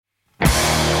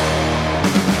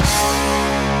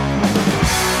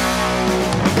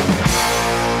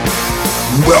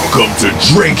Welcome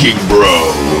to Drinking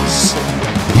Bros.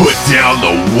 Put down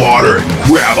the water and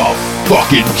grab a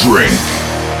fucking drink.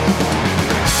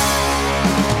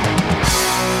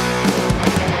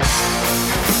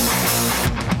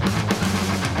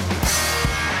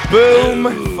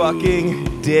 Boom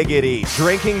fucking diggity.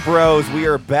 Drinking Bros, we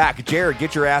are back. Jared,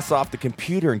 get your ass off the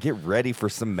computer and get ready for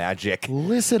some magic.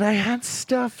 Listen, I had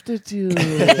stuff to do.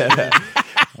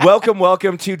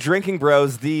 Welcome to Drinking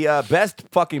Bros, the best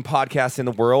fucking podcast in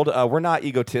the world. We're not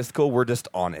egotistical, we're just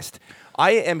honest.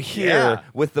 I am here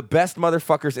with the best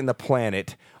motherfuckers in the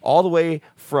planet, all the way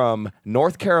from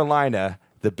North Carolina,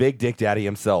 the big dick daddy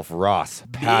himself, Ross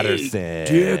Patterson.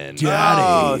 Dick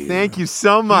daddy. Oh, thank you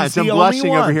so much. I'm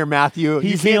blushing over here, Matthew.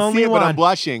 He's you the can't only see it, one. but I'm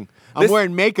blushing. I'm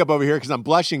wearing makeup over here because I'm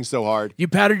blushing so hard. You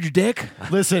powdered your dick?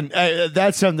 Listen,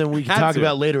 that's something we can Had talk to.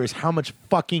 about later is how much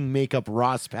fucking makeup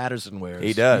Ross Patterson wears.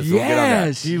 He does. We'll get on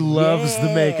that. He loves the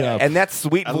makeup. And that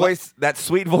sweet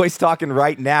voice talking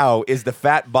right now is the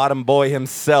fat bottom boy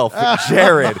himself,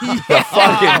 Jared, the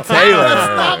fucking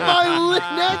Taylor.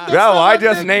 No, I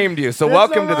just named you. So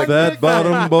welcome to the Fat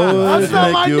bottom boys That's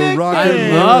not my make your nickname. rockin'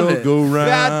 I love world it. go round.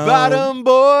 Fat bottom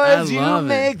boys, I you love it.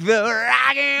 make the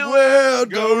rockin' world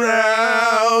go round.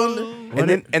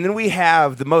 And then we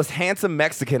have the most handsome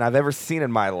Mexican I've ever seen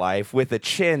in my life, with a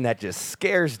chin that just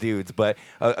scares dudes, but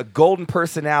a golden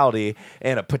personality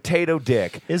and a potato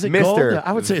dick. Is it Mr. gold?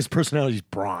 I would say his personality is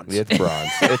bronze. It's bronze.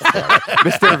 It's bronze.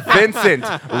 Mr. Vincent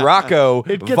Rocco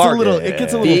It gets Vargas.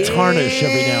 a little tarnish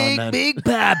every now and then. Big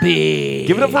pappy.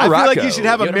 Give it up for I feel Rocco. like you should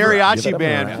have a Give it up for- give mariachi it up for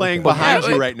band Rocco. playing behind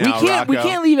you right now, We Rocco.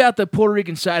 can't leave out the Puerto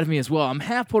Rican side of me as well. I'm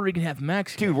half Puerto Rican, half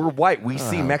Mexican. Dude, we're white. We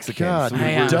see Mexicans. God, So I we're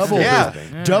am. double,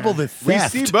 Yeah. double the We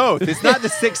theft. see both. It's not the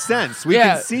sixth sense. We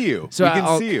can see you. So we can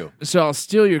I'll, see you. So I'll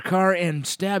steal your car and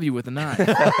stab you with a knife.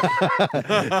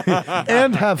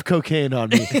 and have cocaine on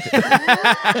me.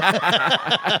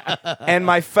 And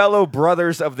my fellow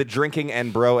brothers of the drinking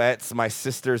and broettes, my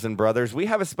sisters and brothers, we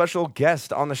have a special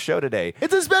guest on the show today.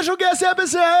 It's a special guest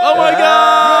episode. Oh my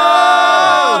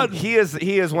God! He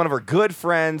is one of our good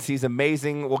friends. He's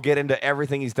amazing. We'll get into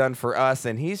everything he's done for us,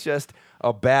 and he's just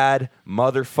a bad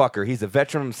motherfucker. He's a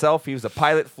veteran himself. He was a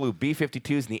pilot, flew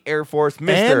B-52s in the Air Force. And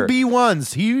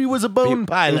B1s. He was a bone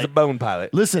pilot. He was a bone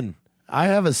pilot. Listen, I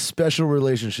have a special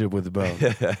relationship with the bone.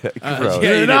 Bro. you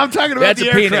no, do. I'm talking about That's the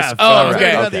a penis. aircraft. Oh, All right,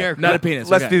 okay. okay. Not a penis.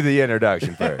 Let's okay. do the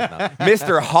introduction first.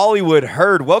 Mr. Hollywood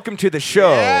Hurd, welcome to the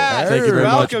show. Yeah. Thank you very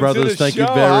much, Welcome to brothers. the Thank you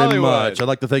show, very Hollywood. much. I'd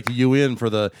like to thank the UN for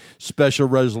the special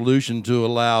resolution to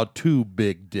allow two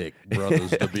big dick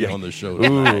brothers to be on the show Ooh,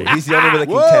 tonight. he's the only one that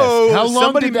can Whoa! test. How long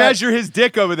Somebody did that- measure his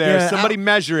dick over there. Yeah, Somebody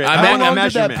measure it. I'm I at- want a how long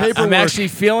did that measurement. paper- I'm paperwork- actually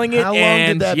feeling it, How long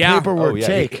and did that yeah. paperwork Oh, yeah.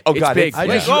 take? Oh, It's God. big. I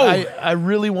Wait, just, oh. I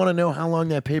really want to know how long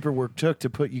that paperwork took to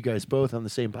put you guys both on the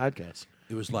same podcast.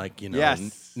 It was like,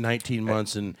 Yes. 19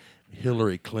 months in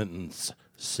Hillary Clinton's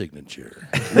signature.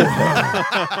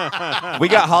 We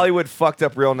got Hollywood fucked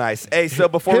up real nice. Hey, so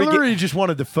before Hillary just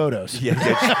wanted the photos. we get...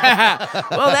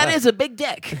 Well, that is a big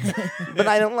dick. but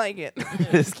I don't like it.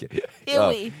 Just kidding.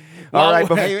 Ewy. All right,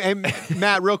 Hey,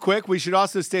 Matt, real quick, we should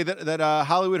also say that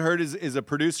Hollywood Hurd is a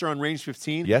producer on Range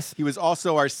 15. Yes. He was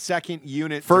also our second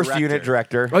unit first director. unit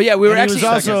director. Oh yeah, we were And he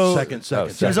actually was also-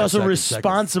 second. He was also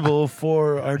responsible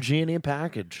for our G&A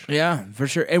package. Yeah, for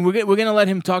sure. And we're gonna let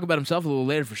him talk about himself a little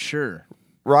later for sure.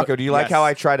 Rocco, do you like Yes. how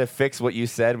I try to fix what you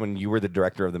said when you were the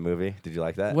director of the movie? Did you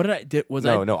like that? What did I did? Was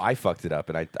No, I? no, I fucked it up,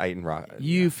 and I didn't rock.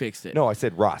 You fixed it. No, I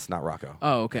said Ross, not Rocco.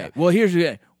 Oh, okay. Well, here's the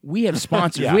thing. We have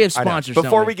sponsors. Yeah, we have I know. sponsors.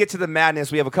 Before don't we get to the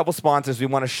madness, we have a couple sponsors we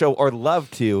want to show or love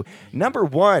to. Number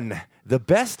one, the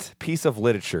best piece of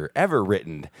literature ever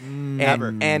written.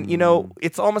 Ever. And, you know,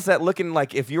 it's almost that looking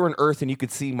like if you were on Earth and you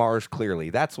could see Mars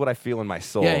clearly. That's what I feel in my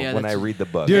soul Yeah, when I that's- read the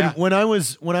book. Dude, Yeah. when I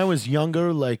was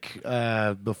younger, like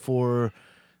before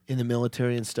in the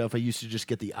military and stuff, I used to just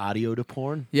get the audio to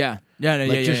porn. Yeah. Yeah, no,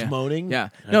 Like yeah, just yeah. moaning? Yeah.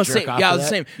 And No, jerk same. off Yeah, to the that?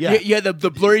 same. Yeah. Yeah, the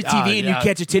blurry TV, and you yeah.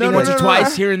 catch a titty No, no, once no, or no, twice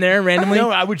no. here and there randomly. No,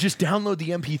 I would just download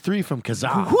the MP3 from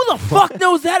Kazaa. Who the fuck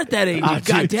knows that at that age? Ah,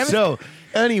 God dude, damn it! So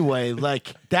anyway,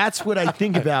 like that's what I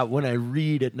think about when I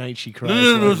read At Night She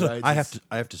Cries. I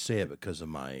have to say it because of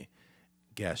my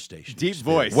gas station Deep experience.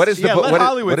 voice. What is the yeah, book? let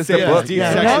Hollywood What is say the his book? deep,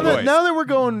 Yeah, sexy now voice. that we're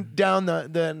going down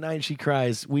the Night She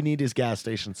Cries, we need his gas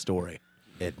station story.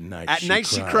 At night, At night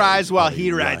she cries while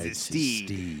he rides his his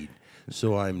steed.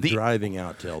 So I'm driving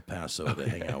out to El Paso to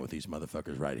hang out with these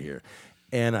motherfuckers right here.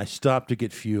 And I stopped to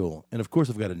get fuel. And of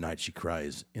course, I've got A Night She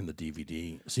Cries in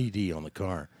the CD on the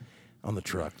car, on the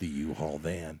truck, the U-Haul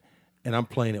van. And I'm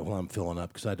playing it while I'm filling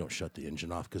up because I don't shut the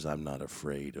engine off because I'm not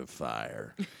afraid of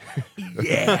fire.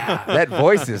 Yeah. That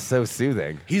voice is so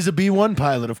soothing. He's a B-1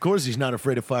 pilot. Of course he's not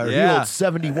afraid of fire. He Yeah. holds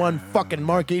 71 fucking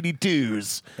Mark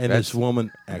 82s. And this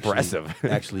woman impressive.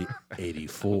 actually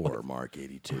 84 Mark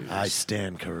 82. I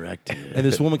stand corrected. And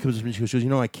this woman comes to me, she goes,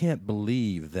 I can't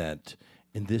believe that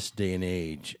in this day and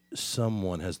age,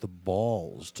 someone has the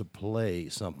balls to play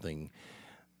something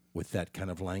with that kind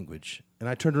of language. And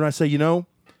I turned around and I say,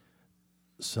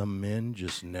 some men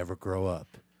just never grow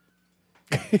up.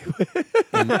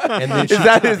 and then she,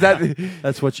 Is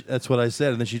that? that's what I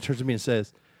said. And then she turns to me and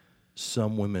says,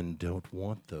 some women don't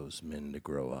want those men to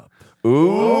grow up.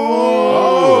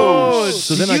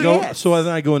 So then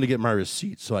I go in to get my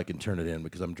receipt so I can turn it in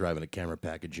because I'm driving a camera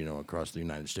package, across the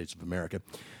United States of America.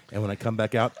 And when I come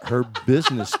back out, her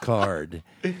business card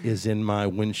is in my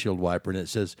windshield wiper, and it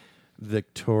says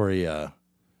Victoria.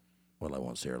 Well, I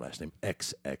won't say her last name.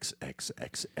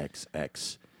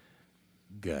 XXXXXX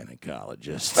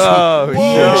gynecologist.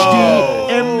 Oh,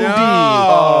 MD.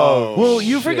 Oh, Well,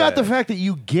 you forgot the fact that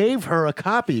you gave her a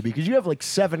copy because you have like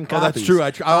 7 Oh, copies. that's true. I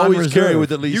on always reserve. carry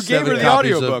with at least You gave 7 her the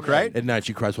copies audiobook, of right? At Night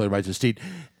She Cries While He Rides the Steed.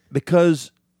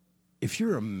 Because if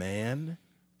you're a man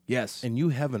Yes. and you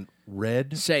haven't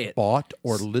read, Say it. bought,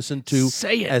 or listened to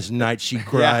Say it. As Night She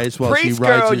Cries While She Preach,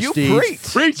 Rides girl, the you Steed,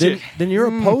 preach. then you're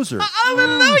a poser.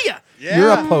 Hallelujah.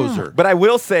 You're a poser. But I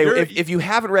will say, if you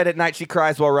haven't read At Night She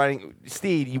Cries While Riding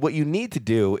Steed, what you need to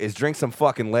do is drink some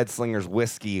fucking Lead Slingers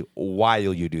whiskey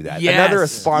while you do that. Yes. Another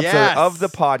sponsor Yes. of the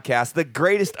podcast, the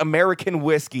greatest American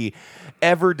whiskey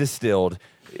ever distilled.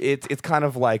 It's kind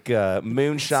of like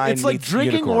moonshine. It's like meets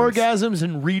drinking unicorns. orgasms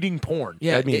and reading porn.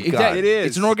 Yeah, I mean, exactly. God. It is.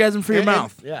 It's an orgasm for your And-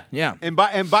 mouth. Yeah. Yeah. And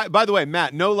by the way,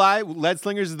 Matt, no lie, Lead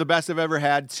Slingers is the best I've ever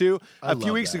had too. A few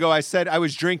love weeks that. ago, I said I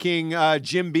was drinking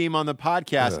Jim Beam on the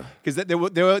podcast because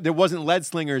there wasn't Lead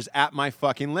Slingers at my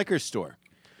fucking liquor store.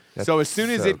 So as soon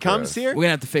as so it comes gross. here, We're going to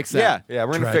have to fix that. yeah. Yeah,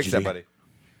 we're gonna fix that, Tragedy. buddy.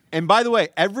 And by the way,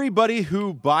 everybody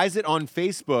who buys it on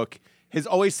Facebook has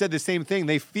always said the same thing.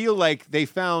 They feel like they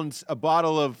found a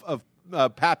bottle of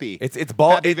Pappy. It's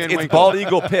bald. Pappy Van It's Winkle. bald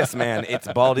eagle piss, man. It's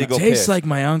bald eagle Tastes piss. like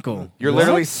my uncle. You're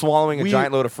literally swallowing a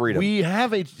giant load of freedom. We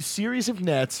have a series of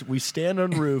nets. We stand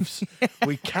on roofs.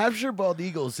 We capture bald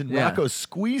eagles, and Yeah. Rocco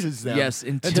squeezes them Yes,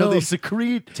 until until- they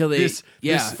secrete till they- this,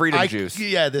 yeah. this Freedom juice.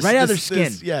 Yeah, this Right out of this- their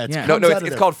this- skin. yeah, it's Yeah. no, comes out of it's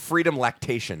their- called freedom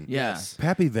lactation. Yeah.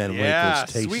 Pappy Van Winkle's Yeah,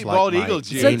 tastes sweet like bald my eagle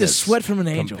juice. It's like the anus sweat from an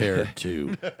angel. compared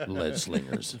to Lead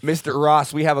Slingers. Mr.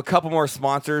 Ross, we have a couple more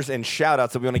sponsors and shout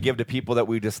outs that we want to give to people that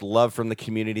we just love from the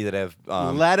community that have.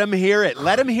 Let them hear it.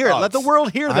 Let them hear it. Let the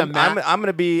world hear them, I'm Matt.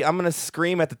 gonna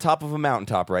scream at the top of a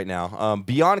mountaintop right now.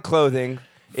 Beyond Clothing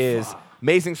is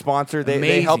amazing sponsor. They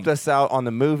Amazing. helped us out on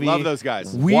the movie. Love those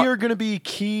guys. We What- are going to be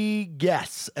key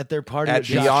guests at their party At at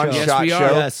Shot Beyond Show. Yes, Shot we Show.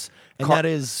 are. Yes, and that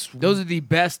is Those are the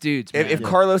best dudes, man. If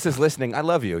Carlos is listening, I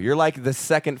love you. You're like the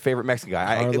second favorite Mexican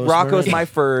guy. Carlos Rocco's Moreno. my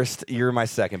first. You're my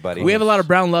second, buddy. we have a lot of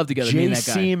brown love together, me and that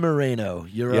JC guy. Moreno.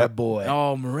 You're Yep. our boy.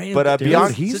 Oh, Moreno. But, dude,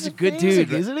 Beyond- he's such a good amazing,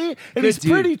 dude. isn't he? And Good he's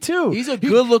dude. pretty too. He's a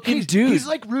good-looking he's- dude. He's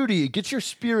like Rudy. It gets your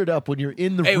spirit up when you're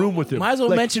in the Hey, room with him. might as well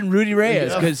Like, mention Rudy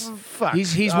Reyes because fuck.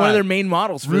 he's All one of right. their main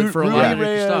models for a Rudy lot of different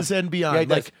Reyes stuff. and beyond. Yeah, he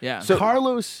does. like Yeah. So-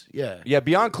 Carlos. Yeah. Yeah,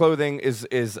 Beyond Clothing is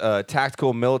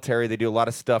tactical military. They do a lot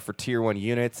of stuff for Tier 1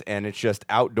 units, and it's just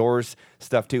outdoors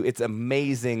stuff, too. It's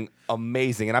amazing.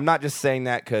 And I'm not just saying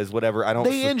that because whatever. I don't.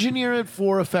 They engineer it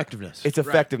for effectiveness. It's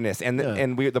effectiveness, and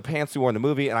Yeah. the pants we wore in the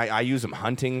movie, and I use them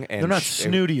hunting. And They're not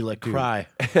snooty like Cry.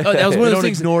 Oh, that was one They of don't those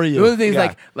things. ignore you. One of the things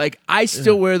Yeah. like I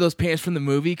still wear those pants from the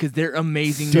movie because they're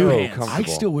amazing So pants. comfortable.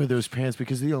 I still wear those pants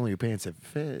because they're the only pants that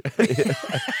fit.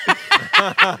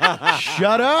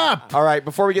 Shut up. All right,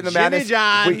 before we get in the Jimmy madness,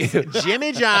 John's.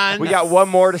 Jimmy John's. we got one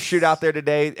more to shoot out there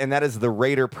today, and that is the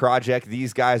Raider Project.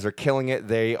 These guys are killing it.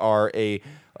 They are a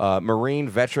Marine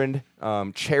veteran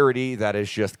charity that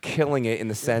is just killing it in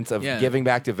the sense of Yeah. giving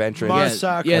back to veterans.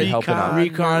 Marsac, yeah, and helping out.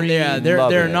 Recon. Yeah, they're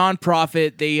Loving a it.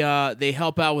 nonprofit. They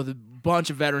help out with a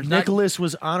bunch of veterans. Not- Nicholas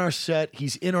was on our set.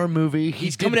 He's in our movie.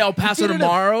 he's coming to El Paso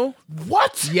tomorrow.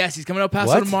 What? Yes, he's coming to El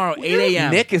Paso What? tomorrow, 8 a.m.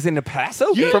 Nick is in El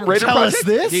Paso You from didn't Raider tell us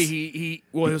Project. this. He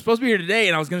was supposed to be here today,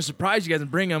 and I was going to surprise you guys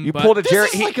and bring him. You but pulled a This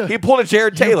Jared. is like a- He pulled a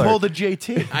Jared Taylor. You pulled the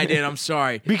JT. I did. I'm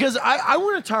sorry. Because I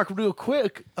want to talk real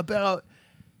quick about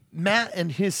Matt and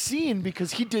his scene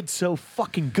because he did so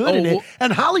fucking good in it, well-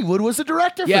 and Hollywood was the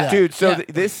director Yeah. for that.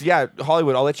 Dude, so Yeah.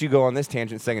 Hollywood. I'll let you go on this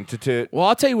tangent in a second. Well,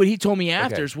 I'll tell you what he told me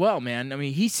after Okay. as well, man. I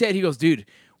mean, he goes, dude,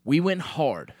 we went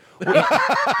hard.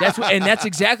 That's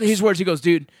exactly his words. He goes,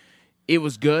 dude, It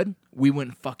was good. We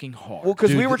went fucking hard. Well, because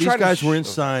Dude, we were these trying guys to. were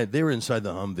inside. They were inside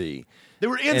the Humvee. They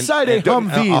were inside a don't-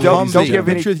 Humvee. don't give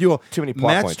The any- truth, you all- too many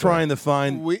plot Matt's points trying to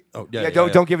find.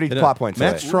 don't give any plot points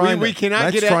Matt's away. trying. We cannot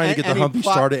Matt's get trying to get the any Humvee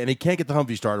plot- started, and he can't get the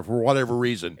Humvee started for whatever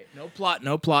reason. no plot,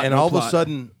 no plot, And no all plot. of a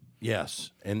sudden,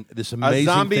 yes, and this amazing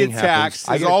zombie thing attacks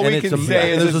happens. is all we And can it's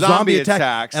say is there's a zombie zombie attack.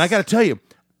 attacks. And I got to tell you,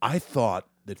 I thought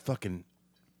that fucking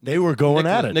They were going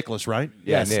at it. Nicholas, right?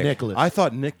 Yeah, Yes, Nick. Nicholas. I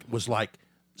thought Nick was like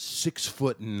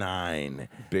 6'9",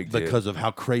 Big dude. because of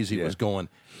how crazy it Yeah. was going.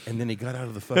 And then he got out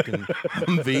of the fucking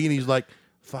Humvee and he's like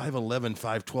 5'11",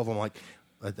 5'12". I'm like,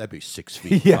 that'd be 6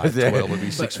 feet. Yeah, 5'12" would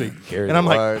be 6 feet. Carry And I'm the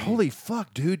like, load. holy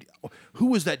fuck, dude! Who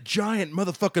was that giant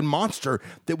motherfucking monster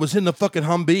that was in the fucking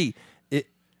Humvee?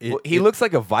 Well, he looks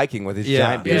like a Viking with his Yeah.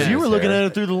 giant beard. Because you in were his looking hair. at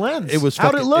it through the lens. It was.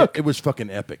 How'd fucking, it look? It was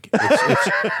fucking epic. It's,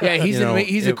 Yeah, he's you know,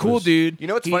 he's a it cool was- dude. You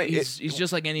know what's funny? He's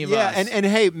just like any of Yeah, us. and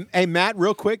hey, Matt,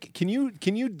 real quick, can you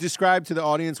describe to the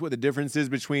audience what the difference is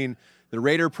between the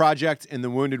Raider Project and the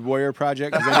Wounded Warrior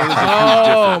Project? 'Cause I know there's a huge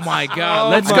oh difference. my God! Oh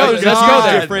let's my go. God. Let's go Huge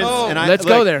there. Difference, and Let's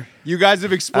go there. You guys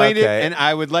have explained Okay. it, and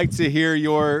I would like to hear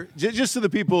your just so the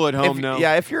people at home know.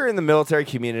 Yeah, if you're in the military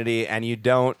community and you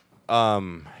don't,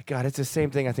 God, it's the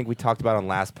same thing I think we talked about on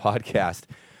last podcast,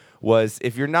 was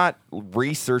if you're not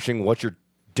researching what you're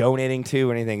donating to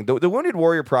or anything, the Wounded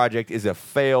Warrior Project is a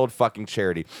failed fucking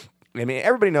charity. I mean,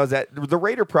 everybody knows that. The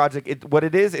Raider Project, what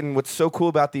it is, and what's so cool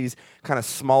about these kind of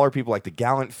smaller people like the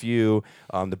Gallant Few,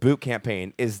 the Boot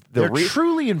Campaign, is They're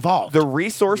truly involved. the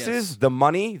resources, the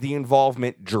money, the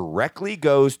involvement directly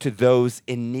goes to those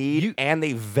in need, and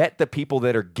they vet the people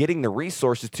that are getting the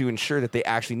resources to ensure that they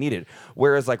actually need it.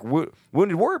 Whereas, like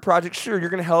Wounded Warrior Project, sure, you're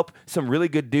going to help some really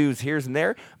good dudes here and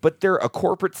there, but they're a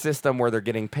corporate system where they're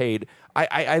getting paid.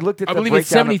 I looked at I the believe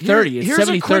it's breakdown of- 70-30. It's Here's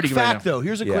a 70-30 quick right fact, now. though.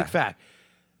 Here's a Yeah. quick fact.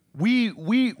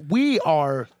 We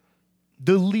are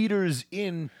the leaders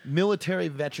in military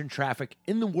veteran traffic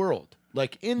in the world.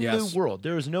 Like in Yes. the world,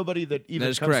 there is nobody that even That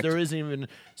is comes. correct. There isn't even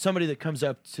somebody that comes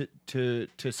up to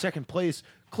second place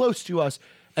close to us,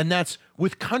 and that's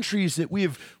with countries that we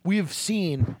have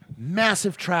seen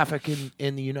massive traffic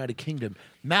in the United Kingdom,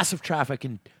 massive traffic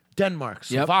in Denmark,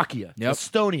 Yep. Slovakia, Yep.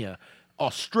 Estonia,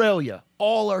 Australia,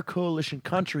 all our coalition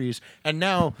countries. And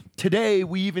now, today,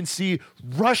 we even see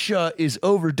Russia is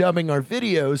overdubbing our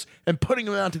videos and putting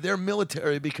them out to their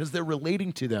military because they're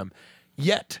relating to them.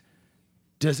 Yet,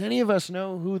 does any of us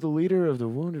know who the leader of the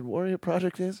Wounded Warrior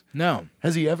Project is? No.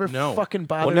 Has he ever No. fucking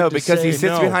Well, bothered no, to because he say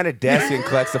sits no? behind a desk and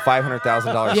collects a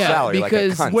 $500,000 Yeah, salary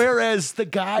because like a cunt. Whereas the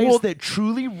guys Well- that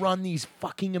truly run these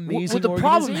fucking amazing Well, the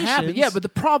problem happened. organizations- Yeah, but the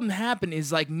problem happened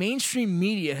is like mainstream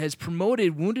media has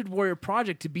promoted Wounded Warrior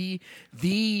Project to be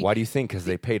the. Why do you think? Because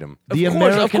they paid him. The of course,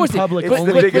 American But, public It's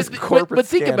the but- biggest but- corporate but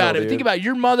think about scandal, it. Think dude. about it.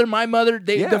 Your mother, my mother.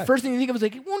 The Yeah. first thing you think of is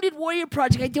like Wounded Warrior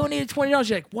Project. I donated $20.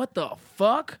 You're like, what the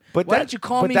fuck? But Why that- didn't you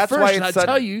call but me that's why first? it's And I such-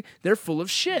 tell you, they're full of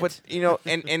shit. But you know,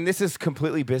 and this is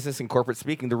completely business and corporate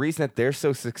speaking. The reason that they're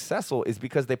so successful is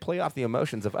because they play off the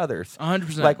emotions of others.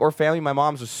 100%. Like or family. My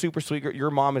mom's a super sweet girl.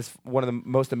 Your mom is one of the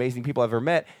most amazing people I've ever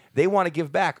met. They want to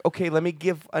give back. Okay, let me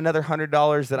give another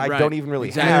 $100 that I Right. don't even really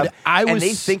Exactly. have. Dude, I and was-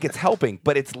 they think it's helping,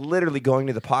 but it's literally going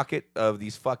to the pocket of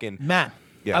these fucking. Matt,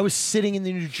 Yeah. I was sitting in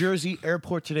the New Jersey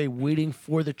airport today waiting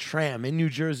for the tram in New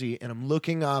Jersey, and I'm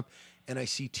looking up and I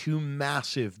see two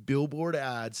massive billboard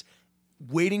ads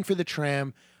waiting for the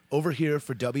tram over here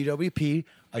for WWP.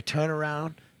 I turn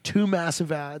around, two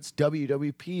massive ads,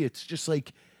 WWP. It's just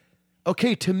like,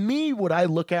 okay, to me, what I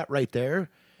look at right there,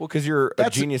 Well, because you're a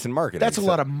That's- genius in marketing. that's a so-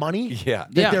 lot of money Yeah.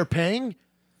 that Yeah. they're paying.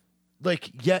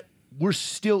 Like, yet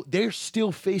they're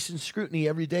still facing scrutiny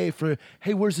every day for,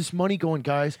 hey, where's this money going,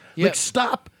 guys? Yeah. Like,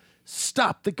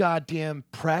 stop the goddamn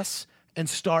press and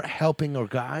start helping our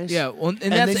guys. Yeah, well, and then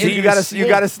that's- See, and you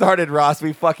got to start it, Ross.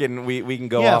 We can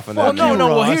go Yeah, off on fuck that. Well, no,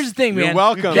 you, Well, Ross. here's the thing, You're man.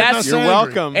 welcome. That's You're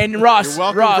welcome. And Ross, You're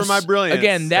welcome Ross, for my brilliance.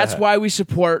 Again, that's why we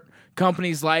support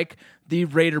companies like the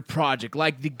Raider Project,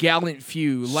 like the Gallant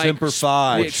Few, like Semper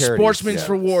Fi like charities, Sportsmen's yeah.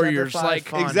 for Warriors, Semper Fi like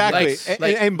Fund. Exactly.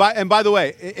 like- And by the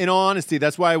way, in all honesty,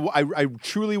 that's why I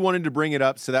truly wanted to bring it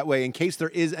up so that way, in case there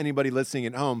is anybody listening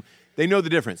at home, they know the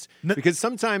difference. Because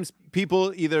sometimes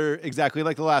people either, exactly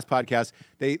like the last podcast,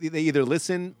 they either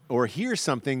listen or hear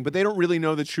something, but they don't really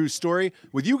know the true story.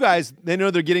 With you guys, they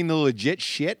know they're getting the legit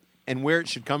shit and where it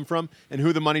should come from and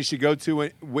who the money should go to,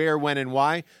 and where, when, and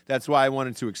why. That's why I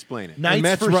wanted to explain it. Knights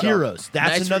Matt's for right. Heroes. That's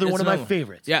Knights for- another that's one of my another one.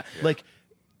 favorites. Yeah. Like,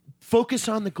 Focus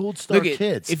on the Gold Star Look,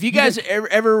 kids. if you guys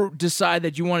ever decide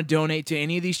that you want to donate to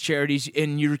any of these charities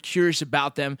and you're curious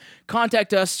about them,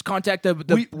 contact us. Contact the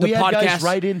we had podcast. guys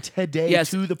write in today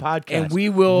to the podcast, and we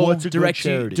will What's a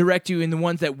good direct you in the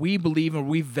ones that we believe and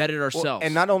we've vetted ourselves. Well,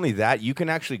 and not only that, you can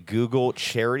actually Google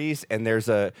charities, and there's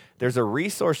a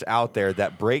resource out there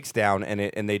that breaks down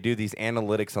and they do these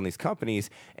analytics on these companies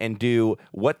and do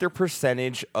what their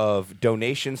percentage of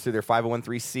donations through their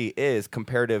 501(c) is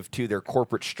comparative to their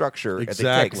corporate structure.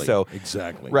 Exactly. So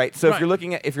exactly. Right. So if you're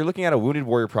looking at a Wounded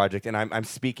Warrior Project, and I'm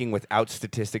speaking without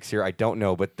statistics here, I don't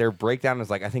know, but their breakdown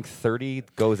is like I think 30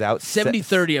 goes out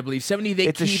 70-30, I believe. 70 they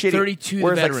it's keep, a shitty, 32 the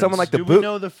whereas veterans. like someone like the Do boot. we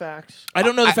know the facts? I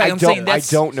don't know the fact. I'm saying I that's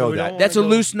don't know we that. don't that's a wanna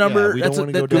go- loose number. Yeah, we That's don't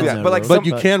wanna go that- down yeah, that but like road, But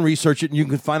you can research it, and you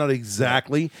can find out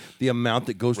exactly the amount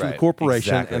that goes to the Right,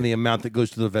 corporation exactly. and the amount that goes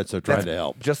to the vets that are trying to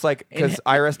help. Just like because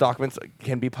IRS documents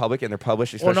can be public and they're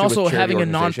published, Well, especially and also with charity having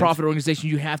a organizations. nonprofit organization,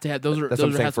 you have to have those. That's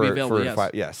Those what I'm have saying to be available.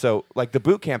 Yes. yeah. So like the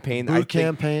boot campaign, I think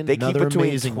campaign, they keep another between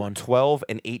amazing one. 12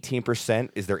 and 18%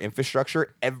 is their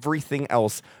infrastructure. Everything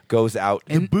else goes out.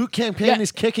 The boot campaign yeah,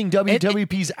 is kicking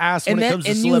WWP's ass when and it that- comes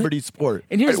to and you- celebrity sport.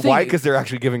 And here's the Why? thing. Because they're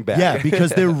actually giving back. Yeah,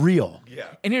 because they're real.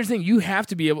 And here's the thing: you have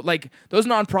to be able, like those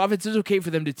nonprofits. It's okay for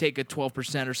them to take a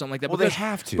 12% or something like that. Well, they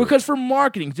have to. because for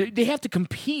marketing, they have to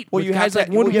compete. Well, with you have guys to- like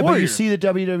well, Wounded Yeah, but Warrior. you see the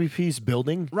WWP's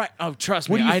building. right? Oh, trust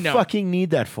What me, do you I know. fucking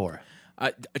need that for?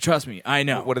 Trust me, I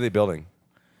know. What are they building?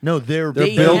 No, they're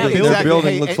They Their have- building, Exactly. their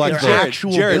building Hey, looks hey, like their the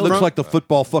actual Jared, It building. looks like the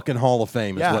football fucking Hall of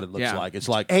Fame. Is Yeah. what it looks Yeah. like. It's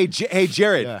like Hey,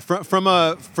 Jared, Yeah. from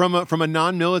a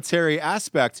non-military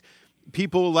aspect,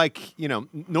 people like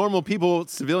normal people,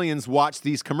 civilians watch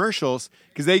these commercials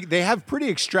because they have pretty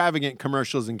extravagant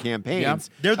commercials and campaigns.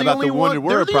 They're the about only the Wounded one.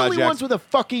 Warrior They're the only Project. ones with a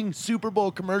fucking Super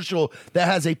Bowl commercial that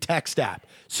has a text app.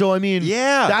 So I mean,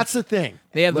 Yeah. that's the thing.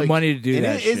 They have the Like, money to do And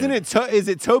that. isn't shit. it? Is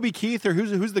it Toby Keith or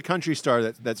who's the country star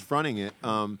that's fronting it?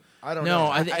 I don't No,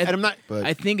 know. I'm not.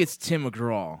 I think it's Tim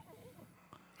McGraw.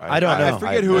 I don't know. I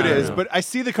forget who it don't is, know. but I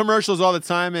see the commercials all the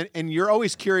time, and you're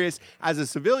always curious as a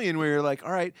civilian where you're like,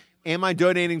 all right, am I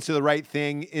donating to the right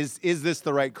thing? Is this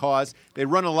the right cause? They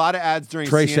run a lot of ads during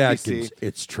Trace CNBC. Adkins.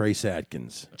 It's Trace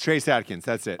Adkins. Trace Adkins,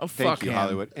 that's it. Oh, Thank fuck you, him.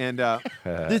 Hollywood. And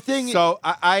The thing, so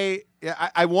I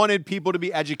wanted people to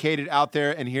be educated out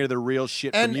there and hear the real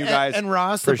shit from you guys. And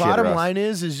Ross, Appreciate the it, bottom Ross. line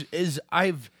is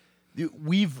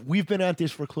we've been at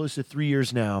this for close to 3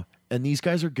 years now, and these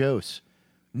guys are ghosts.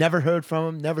 Never heard from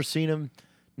them. Never seen them.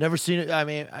 Never seen it. I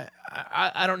mean,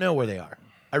 I don't know where they are.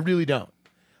 I really don't.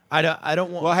 I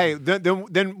don't want. Well, hey,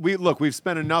 then we've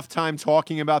spent enough time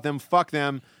talking about them. Fuck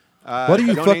them. What are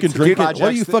you donate fucking to drinking? What are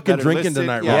projects you that fucking are drinking listed.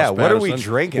 tonight, Yeah, Ross? what are we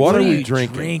Patterson? drinking? What What are are we you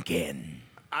drinking?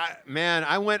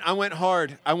 I went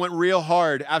hard. I went real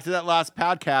hard after that last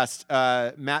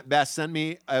podcast. Matt Best sent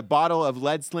me a bottle of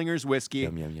Lead Slingers whiskey,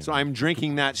 Yum, yum, yum. so I'm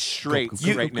drinking that straight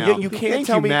You- right now. you can't Thank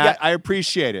tell you, me- Matt. yeah. I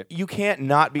appreciate it. You can't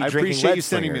not be I drinking appreciate lead you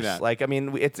sending me slingers. that. Like I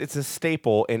mean, it's a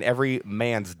staple in every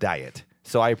man's diet.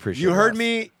 So I appreciate. You heard Ross.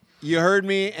 me. You heard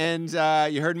me, and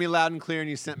you heard me loud and clear, and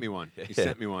you sent me one. You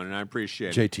sent me one, and I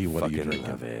appreciate it. JT, what are you Fucking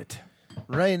drinking? love it.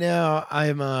 Right now,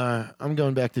 I'm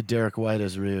going back to Derek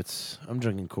White's roots. I'm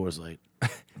drinking Coors Light.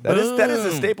 That is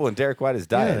a staple in Derek White's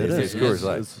diet. Yeah, it is is. Coors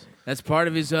Light. That's part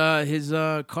of his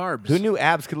carbs. Who knew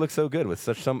abs could look so good with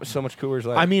so much Coors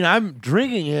Light? I mean, I'm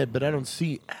drinking it, but I don't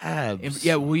see abs.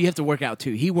 Yeah, well, you have to work out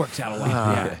too. He works out a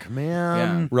lot. Fuck,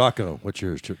 man. Rocco, what's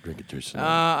yours? Drinking juice.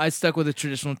 I stuck with the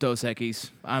traditional Dos Equis.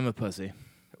 I'm a pussy.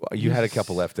 Well, you had a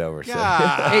couple left over. So.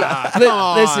 Ah, Hey, come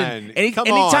on. listen. Come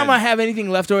Anytime on. I have anything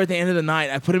left over at the end of the night,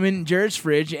 I put them in Jared's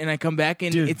fridge, and I come back,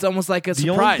 and Dude, it's almost like a The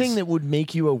surprise. only thing that would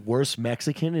make you a worse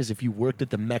Mexican is if you worked at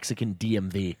the Mexican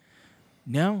DMV.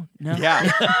 no. Yeah.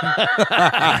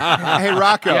 Hey,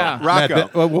 Rocco. Yeah. Rocco.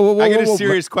 Matt, whoa, I got a whoa,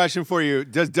 serious question for you.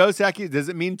 Does Dos Equis, does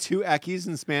it mean two Equis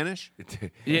in Spanish?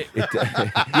 Yeah,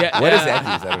 What is Equis?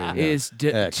 I don't even know. Is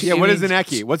X. Yeah, what is an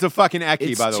Equi? What's a fucking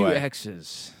Equi, It's by the two way?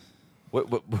 X's. What,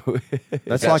 That's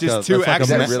That's like just a, two that's like a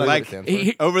X's, me- really like what it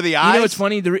stands for? over the You eyes. know what's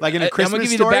funny? Like in a I'm Christmas gonna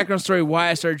give you story? the background story why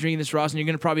I started drinking this, Ross, and you're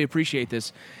gonna probably appreciate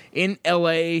this. In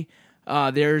L.A.,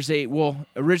 there's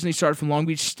originally started from Long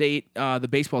Beach State, the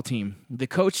baseball team. The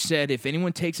coach said if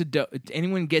anyone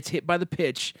anyone gets hit by the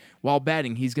pitch while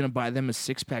batting, he's gonna buy them a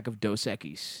 6-pack of Dos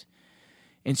Equis.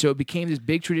 And so it became this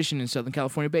big tradition in Southern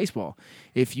California baseball.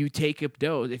 If you take a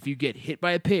dose, if you get hit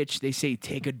by a pitch, they say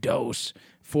take a dose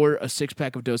for a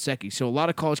 6-pack of Dos Equis. So a lot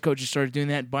of college coaches started doing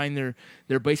that, buying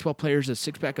their baseball players a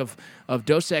 6-pack of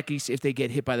Dos Equis if they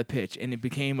get hit by the pitch, and it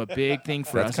became a big thing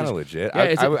for us. That's kind of legit.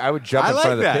 Yeah, I would jump in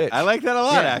front of the pitch. I like that a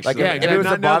lot, actually. Like if it was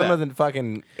the bottom of the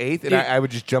fucking 8th, and I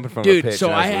would just jump in front of the pitch. So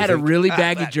and I had a losing. really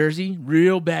baggy jersey,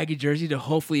 real baggy jersey to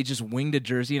hopefully just winged a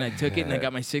jersey, and I took it and I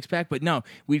got my 6-pack. But no,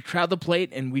 we crowd the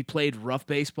plate and we played rough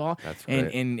baseball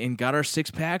and got our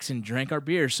 6-packs and drank our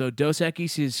beer. So Dos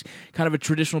Equis is kind of a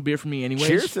traditional beer for me anyways.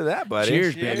 Cheers to that, buddy.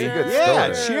 Cheers, baby. That's a good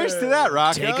Yeah, story. cheers to that,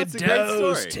 Rocco. Take a It's great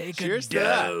dose. story. Take Cheers a to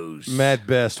that. dose. Matt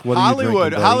Best, what are you drinking,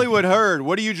 buddy? Hollywood Heard.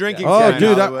 What are you drinking? Oh, tonight,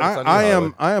 dude,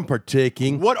 Hollywood? I am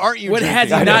partaking. What aren't you? What drinking?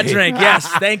 has he not drank? Yes,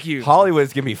 thank you.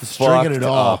 Hollywood's gonna be fucked drinking it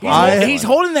all. up. He's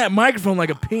holding that microphone like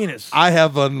a penis. I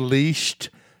have unleashed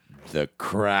the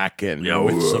Kraken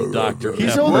with some Dr. He's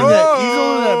Pepper. holding that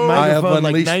I have microphone like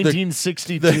unleashed the-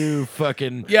 1962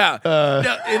 fucking. Yeah,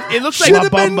 no, it looks like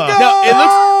Should've been No,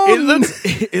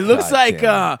 it looks God like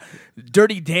damn.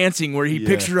 Dirty Dancing, where he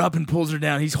picks her up and pulls her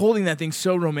down. He's holding that thing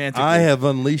so romantically. I have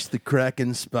unleashed the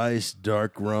Kraken Spice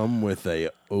Dark Rum with a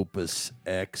Opus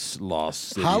X Lost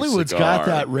City Hollywood's cigar. got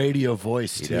that radio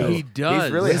voice too. He does.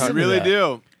 He's really I Listen to really that.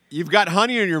 do. You've got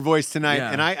honey in your voice tonight,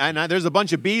 Yeah. and I there's a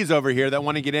bunch of bees over here that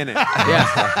want to get in it.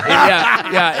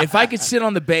 yeah. If I could sit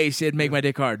on the bass, it'd make my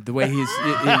dick hard. The way he's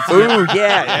Ooh,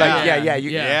 yeah.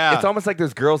 Yeah. It's almost like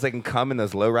those girls that can come in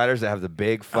those lowriders that have the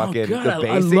big fucking God, the I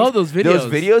bass things. love those videos.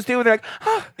 Those videos, dude. They're like,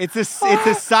 It's a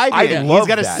Sibian. I He's love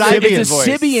got a that. Sibian It's a voice.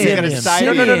 Sibian. He's got a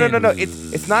Sibian. Sibian. No.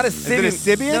 It's not a Sibian. it a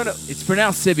Sibian? No. It's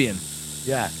pronounced Sibian.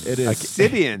 Yeah, it is.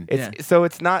 Sibian. So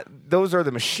it's not. Those are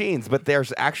the machines, but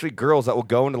there's actually girls that will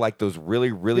go into like those really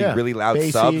loud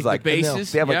Bassy, subs, like the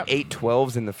basses, They have yep. like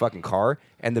 812s in the fucking car,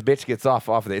 and the bitch gets off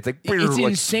of it. It's like It's like,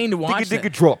 insane to watch digga,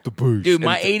 that. drop the bass. Dude,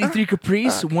 my And- 83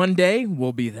 Caprice one day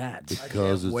will be that.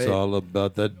 Because it's all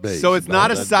about that bass. So it's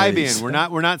not a about that Sibian. bass.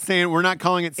 We're not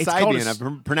calling it It's called Sibian. a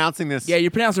I'm pronouncing this. Yeah,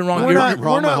 you're pronouncing it wrong. We're You're- not.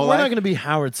 wrong my whole We're life. not going to be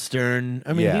Howard Stern.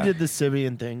 I mean, Yeah. he did the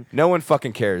Sibian thing. No one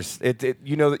fucking cares.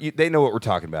 You know, they know what we're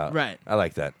talking about. Right. I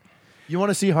like that. You want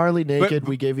to see Harley naked?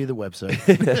 We gave you the website.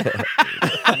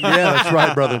 Yeah, that's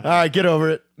right, brother. All right, get over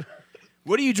it.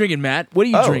 What are you drinking, Matt? What are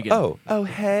you drinking? Oh,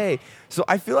 hey. So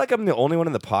I feel like I'm the only one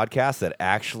in the podcast that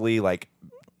actually like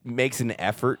makes an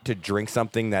effort to drink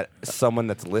something that someone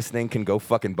that's listening can go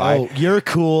fucking buy. Oh, you're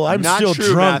cool. I'm not still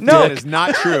true, drunk. Matthew. No. That is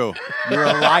not true. You're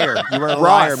a liar. You are a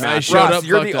liar, Ross, Matt. showed Ross, up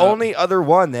you're fucked the up. only other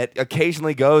one that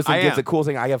occasionally goes and I gets am. a cool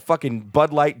thing. I have fucking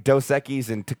Bud Light, Dos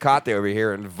Equis, and Tecate over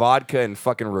here, and vodka and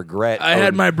fucking regret. I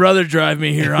had my brother drive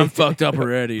me here. I'm fucked up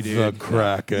already, The dude.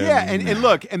 Kraken. Yeah, and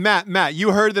look, and Matt,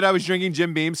 you heard that I was drinking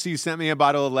Jim Beam, so you sent me a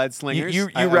bottle of Lead Slingers. You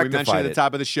we rectified mentioned at the it.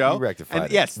 top of the show. You rectified and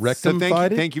it. Yes, so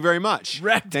Rectified it? thank you very much.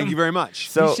 Rectum. Thank you very much.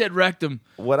 So You said rectum.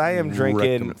 what I am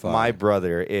drinking, Rectified. my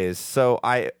brother, is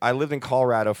I lived in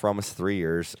Colorado for almost 3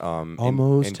 years.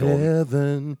 Almost in Golden.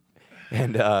 heaven.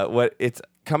 And what it's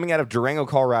coming out of Durango,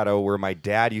 Colorado, where my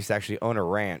dad used to actually own a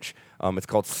ranch. It's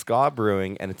called Ska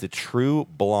Brewing, and it's a true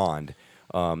blonde.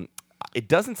 It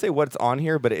doesn't say what it's on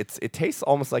here, but it tastes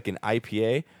almost like an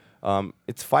IPA.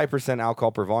 It's 5%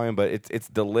 alcohol per volume, but it's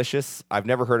delicious. I've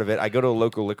never heard of it. I go to a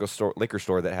local liquor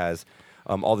store that has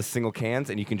all the single cans,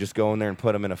 and you can just go in there and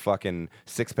put them in a fucking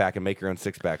 6-pack and make your own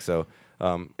 6-pack. So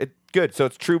it's good. So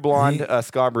it's True Blonde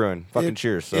Ska Brewing. Fucking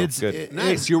cheers. So good.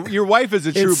 Nice. Your wife is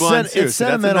a true It's, blonde too. it's so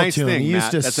that's a sentimental nice to him. thing, He used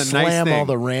Matt. to That's a slam nice thing. all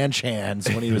the ranch hands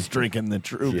when he was drinking the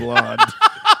True Blonde.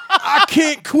 I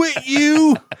can't quit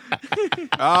you.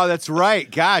 Oh, that's right.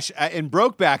 Gosh, in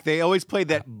Brokeback, they always played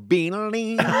that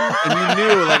bean-a-ling, and you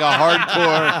knew like a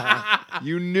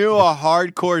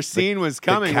hardcore scene was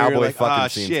coming. The where you're cowboy like, fucking "Ah,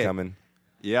 scene's shit." coming.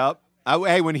 Yep.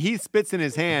 Hey, when he spits in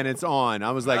his hand, it's on.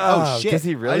 I was like, oh shit. does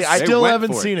he really? I They still went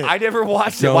haven't for seen it. I never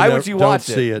watched it. Don't Why ever- would you watch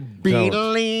don't see it? it. Don't.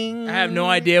 Bean-a-ling. I have no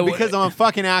idea. Because I'm a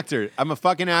fucking actor. I'm a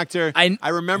fucking actor. I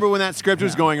remember when that script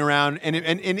was going around, and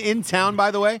in town,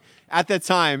 by the way, at that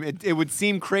time, it would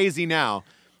seem crazy now,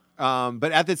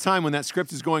 but at the time when that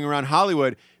script was going around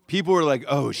Hollywood, people were like,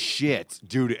 "Oh shit,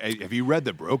 dude, have you read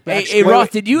the Brokeback?" Hey, script?" Ross,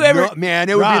 did you ever? No, man,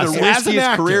 it would Ross, be the as an riskiest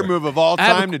actor, career move of all I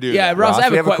have time a- to do. Yeah, that. Ross, Ross, I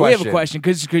have we a have a we have a question.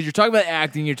 question because you're talking about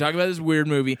acting, you're talking about this weird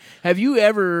movie. Have you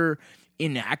ever,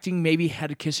 in acting, maybe had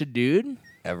to kiss a dude?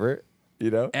 Ever? You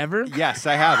know? Ever? Yes,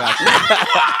 I have actually.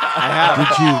 I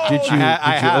have. Did you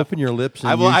I have. open your lips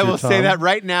and I will. use I your will say tongue? that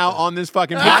right now on this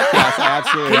fucking podcast. I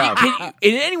absolutely have. Can you,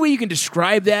 in any way you can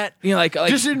describe that? You know, like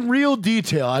Just in real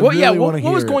detail. I well, really yeah. want to What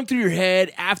hear was it. going through your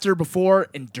head after, before,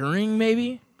 and during?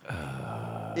 Maybe.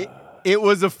 It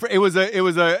was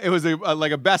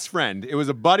like a best friend. It was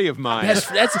a buddy of mine. That's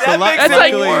makes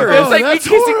like it worse. it's like me That's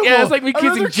kissing. horrible. Yeah, it's like me I'd kissing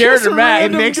rather Jared kiss or a Matt. It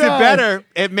random makes guy. it better.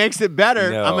 It makes it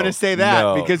better. No, I'm going to say that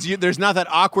no. because there's not that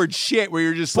awkward shit where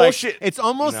you're just Bullshit. like. It's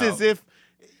almost No. as if.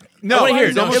 No, wanna hear it.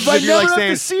 it's almost If as I if you're never like have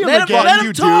saying, to see him Let him- again. let "Fuck him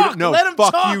you, talk. dude." No, Let him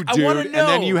fuck talk. you, I dude. wanna And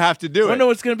then know. you have to do it. I want to know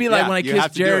what it's gonna be like Yeah, when I you kiss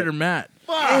have to do Jared it. or Matt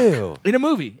Ew. in a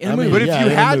movie. In a I mean, movie. But if Yeah, you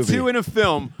in a had movie. to in a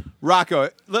film, Rocco,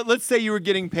 let's say you were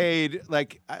getting paid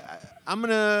like I'm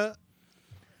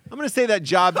gonna say that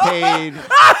job paid.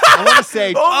 I want to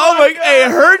say. Oh my! Hey,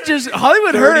 Hurt just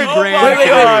Hollywood 30 Hurt. grand.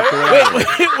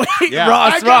 Wait, Yeah.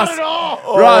 Ross.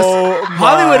 Oh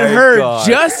Hollywood my Hurt God.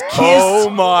 just kissed. Oh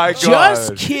my God.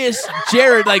 Just kissed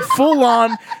Jared like full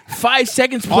on 5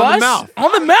 seconds plus On the mouth.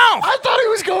 On the mouth. I thought he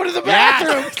was going to the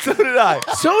bathroom. So did I.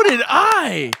 So did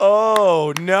I.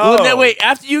 Oh no. Well, then wait.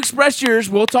 After you express yours,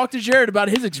 we'll talk to Jared about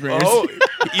his experience. Oh,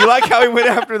 you like how he went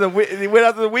after the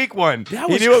week one? That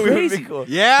he was knew what we crazy. would be cool.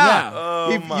 Yeah.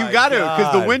 Oh you my got to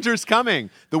because the God. winter's coming.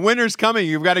 The winter's coming.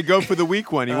 You've got to go for the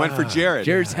week one. He went for Jared.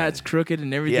 Jared's hat's crooked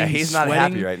and everything. Yeah, he's not sweating.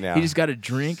 happy right now. He just got a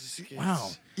drink. Wow.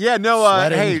 Yeah, no,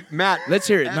 Sweating. hey, Matt. Let's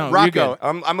hear it. No, you're Rocco.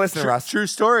 good. I'm listening, Ross. True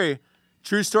story.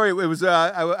 True story. It was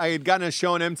I had gotten a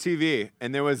show on MTV,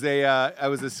 and there was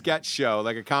a sketch show,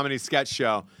 like a comedy sketch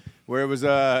show, where it was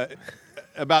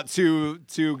about two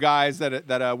guys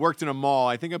that worked in a mall.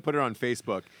 I think I put it on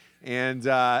Facebook, and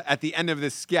at the end of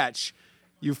this sketch,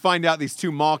 you find out these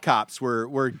two mall cops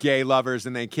were gay lovers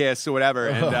and they kiss or whatever,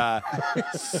 and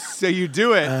so you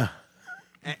do it,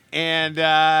 and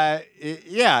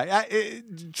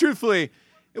truthfully.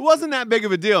 It wasn't that big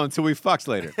of a deal until we fucked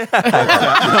later. I'm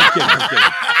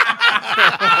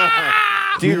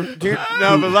kidding. Dude,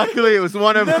 No, but luckily it was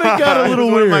one of Then it got a little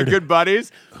one of my weird. good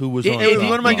buddies. Who was It- on it- It was top?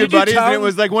 one of my Did good you buddies, tell and it him-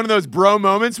 was like one of those bro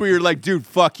moments where you're like, "Dude,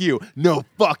 fuck you. No,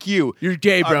 fuck you. You're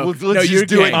gay, bro. Let's no, just you're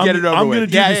do gay. it and get it over I'm with. gonna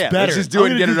do yeah, this yeah. better. Let's just do I'm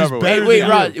it and gonna get it do this over with. better. Wait, than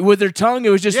Rod, you. with their tongue, it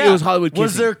was just it Yeah. was Hollywood kissing.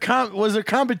 Was there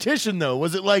competition though?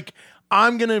 Was it like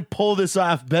I'm gonna pull this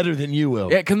off better than you will?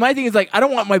 Yeah, because my thing is like I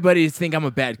don't want my buddy to think I'm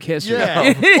a bad kisser. Yeah.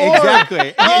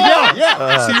 Exactly.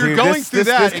 Yeah. So you're dude, going this- through this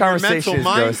that in your conversation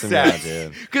mental is grossing me out, mindset.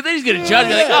 dude. Because then he's gonna judge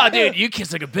me like, oh, dude, you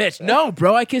kiss like a bitch. No,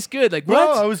 bro, I kiss good. Like Bro,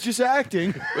 what? I was just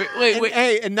acting. Wait.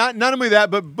 Hey, and not only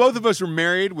that, but both of us were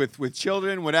married with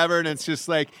children, whatever, and it's just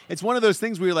like it's one of those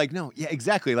things where you're like, no, yeah,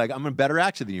 exactly. Like I'm a better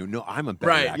actor than you. No, I'm a better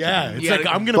Right. actor. Yeah, than it's you. like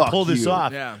gotta- I'm gonna fuck pull this you.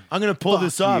 off. Yeah. I'm gonna pull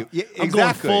this off. you. Yeah, I'm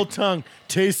exactly. going full tongue.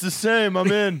 Taste the same. I'm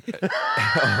in.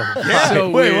 So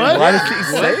Wait, weird. what? Why did he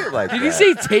say it like Did that? he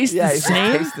say taste Yeah, the he said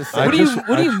same? taste the same.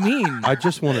 What do you mean? I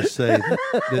just want to say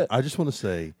that I just want to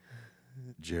say,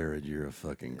 Jared, you're a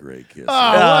fucking great kisser.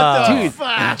 What the Dude,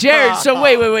 fuck? Jared, so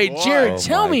wait. Jared, Oh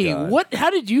tell my me God.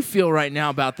 how did you feel right now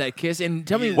about that kiss? And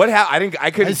tell me What happened? I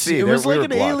couldn't see. It There- was we like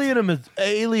were an blocked.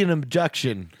 alien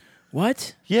abduction.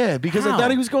 what? Yeah, because How? I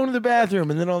thought he was going to the bathroom,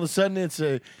 and then all of a sudden it's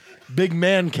a big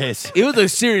man kiss. It was a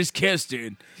serious kiss,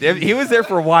 dude. He was there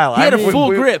for a while. He had a we- full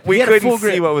we- grip. We He had a couldn't full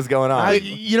see grip. what was going on.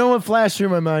 You know what flashed through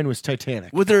my mind was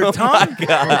Titanic. With her tongue?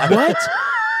 What?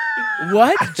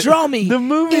 What? Draw me. The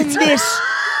movie in this.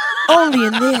 Only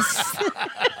in this.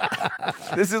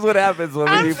 This is what happens when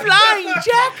we Flying,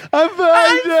 Jack.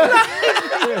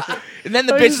 And then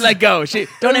the bitch let go. She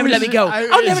don't ever let me go.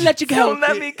 I'll never let you go. Don't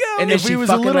let me go. And then If she he was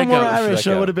a fucking little let more go. Irish, Let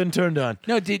I go. would have been turned on.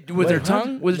 No, with her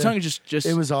tongue? With her tongue, just.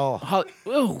 It was all.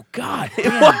 Oh God. Why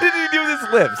damn. did he do with his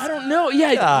lips? I don't know.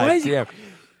 Yeah. God why is damn.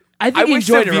 I think I he wish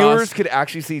enjoyed the it, viewers Ross. could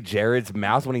actually see Jared's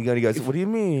mouth when he goes, "What do you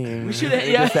mean?" We should-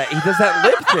 He yeah. does that. He does that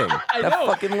lip thing. I that know.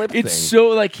 fucking lip It's thing. so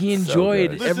like he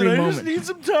enjoyed good. every I moment. just need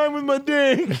some time with my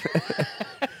ding.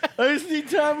 I just need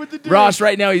time with the ding. Ross,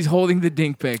 right now, he's holding the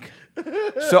dink pic.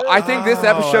 So I think this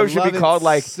episode should love be it called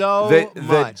like so the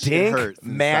much. It dink, hurts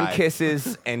man inside.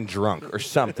 kisses, and drunk or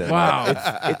something. Wow. It's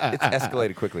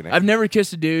escalated quickly now. I've never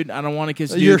kissed a dude. I don't want to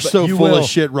kiss a dude. You're but- so you full will. of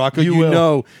shit, Rocco. You You will.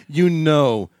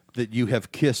 know that you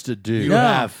have kissed a dude. You No.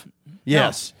 have.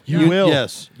 Yes, You will.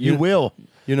 Yes, You will.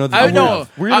 You know that. I you know.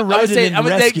 have. We're gonna write it in I'm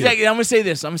rescue. gonna say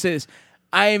this.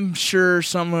 I'm sure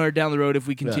somewhere down the road, if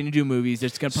we continue to do movies,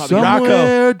 it's gonna probably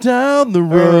Somewhere down the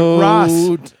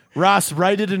road. Ross,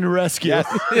 write it in rescue.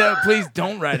 Yeah, please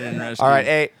don't write it in rescue. All right,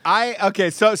 hey,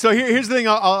 So here's the thing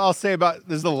I'll say about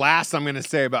this is the last I'm going to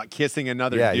say about kissing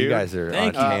another yeah, dude. you guys are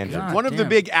Thank on a you. tangent. God One of the damn.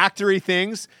 big actory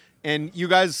things, and you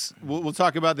guys, we'll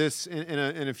talk about this in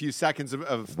a few seconds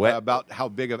of Wet- about how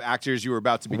big of actors you were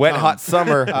about to become. Wet hot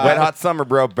summer, wet hot summer,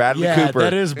 bro. Bradley Yeah, Cooper.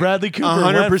 that is Bradley Cooper.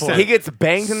 100%. He gets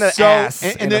banged in the So ass.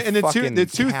 and in the fucking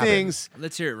two cabin. things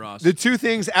Let's hear it, Ross. the two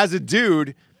things as a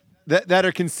dude that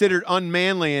are considered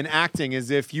unmanly in acting is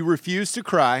if you refuse to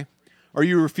cry or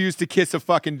you refuse to kiss a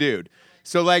fucking dude.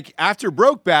 So like after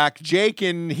Brokeback, Jake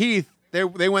and Heath,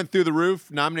 they went through the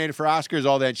roof, nominated for Oscars,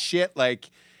 all that shit. Like,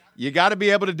 you got to be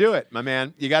able to do it, my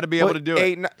man. You got to be able to do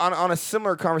it. On a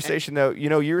similar conversation, though,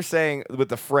 you were saying with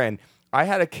the friend, I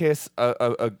had to kiss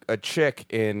a chick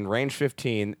in Range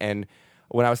 15, and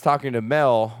when I was talking to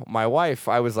Mel, my wife,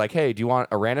 I was like, hey, do you want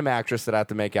a random actress that I have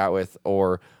to make out with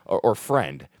or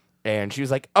friend? And she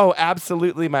was like, oh,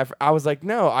 absolutely. I was like,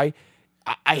 no, I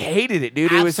hated it,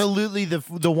 dude. Absolutely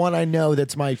the one I know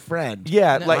that's my friend.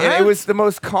 Yeah, and it was the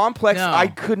most complex. No. I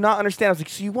could not understand. I was like,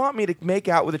 so you want me to make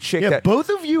out with a chick that both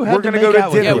of you had we're to gonna make go to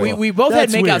out with dinner her. Yeah, we both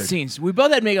That's had makeout weird. scenes. We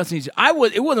both had makeout scenes.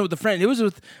 It wasn't with a friend. It was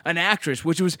with an actress,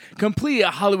 which was completely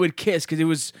a Hollywood kiss because it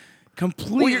was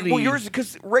completely. Well, yours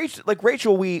because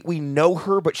Rachel, we know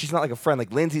her, but she's not like a friend.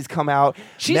 Like Lindsay's come out.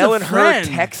 She's Mel a and friend.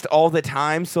 her text all the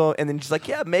time. So and then she's like,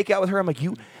 yeah, make out with her. I'm like,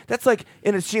 you. That's like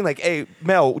in a scene like, hey,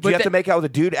 Mel, do you have to make out with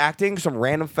a dude acting some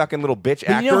random fucking little bitch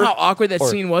actor? You know how awkward that Or-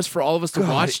 scene was for all of us to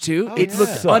watch too. It yeah.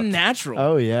 looked Sucked. unnatural.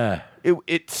 Oh yeah.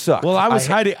 It sucked. Well, I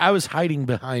was hiding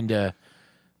behind a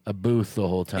booth the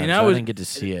whole time, And so I was- I didn't get to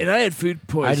see it. And I had food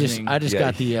poisoning. I just Yeah.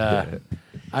 got the.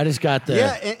 I just got the.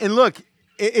 Yeah, and look,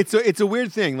 it's a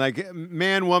weird thing. Like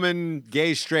man, woman,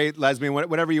 gay, straight, lesbian,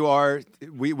 whatever you are,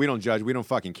 we don't judge. We don't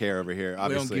fucking care over here.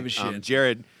 Obviously, give a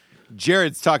shit.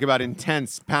 Jared's talking about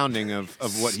intense pounding of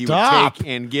what he Stop. would take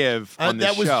and give on this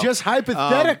that was show. just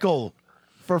hypothetical.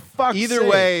 For fuck's Either sake.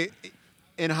 way,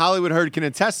 and Hollywood Herd can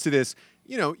attest to this.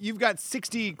 You've got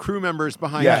 60 crew members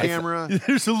behind Yeah, camera.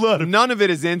 there's a lot of None of it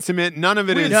is intimate. None of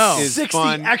it is, No. is 60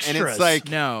 fun. And extras. it's like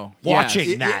no. watching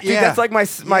Yeah. that. Dude, Yeah. that's like my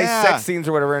Yeah. sex scenes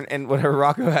or whatever, and whatever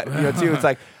Rocco had, too. It's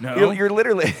like No. you're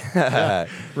literally,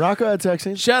 Rocco had sex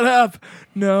scenes. Shut up.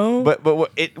 No. but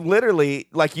it literally,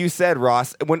 like you said,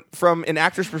 Ross, when from an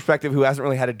actor's perspective who hasn't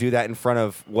really had to do that in front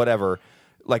of whatever,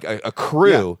 like a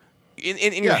crew. In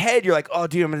your Yeah. head, you're like, oh,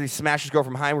 dude, I'm gonna smash this girl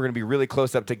from behind. We're gonna be really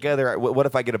close up together. What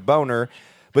if I get a boner?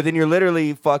 But then you're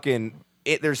literally fucking.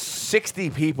 There's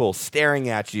 60 people staring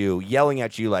at you, yelling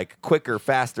at you like, quicker,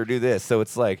 faster, do this. So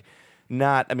it's like,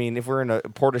 not. I mean, if we're in a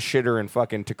port of shitter in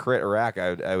fucking Tikrit, Iraq,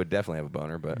 I would definitely have a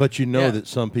boner. But you know Yeah. that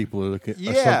some people are looking.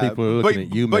 Yeah, some people are looking but-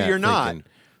 at you, but Matt, you're not. thinking,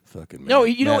 fucking No,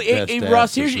 Matt, you know, Matt Best's Ross,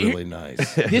 ass here's- is really nice.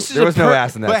 this is there a was no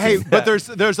ass in that. But hey, scene. but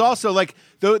there's also like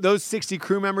those 60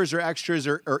 crew members or extras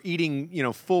are eating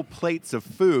full plates of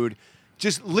food,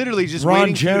 just literally just Ron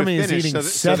waiting Jeremy for you is to finish eating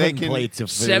so they 7 can, plates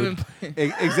of food. 7.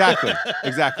 Exactly.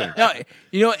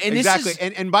 No, and Exactly. this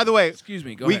is. And by the way, Excuse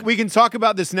me, go we ahead. we can talk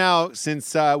about this now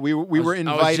since we were I was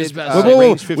invited. just about to Whoa, say- whoa, whoa.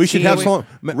 Range 15, We should have some.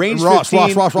 Range Ross,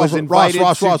 15 Ross, was invited to-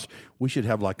 Ross. We should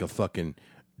have like a fucking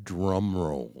drum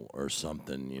roll or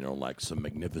something, like some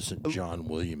magnificent John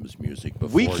Williams music.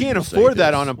 Before We can't you say afford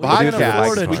that this. on a can't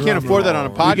afford podcast. a We drum can't afford that on a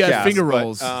roll. podcast. We got finger but,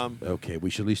 rolls. Okay, we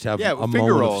should at least have Yeah, a finger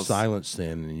moment rolls. of silence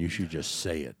then, and you should just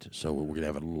say it. So we're gonna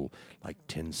have a little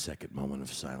 10-second moment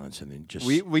of silence, and then just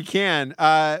We can.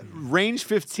 Range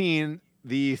 15,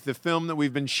 the film that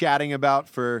we've been chatting about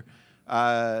for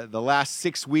the last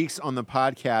 6 weeks on the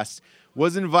podcast,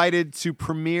 was invited to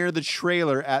premiere the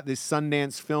trailer at the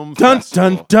Sundance Film dun Festival.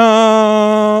 dun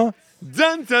dun.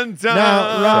 Dun dun dun.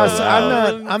 Now, Ross,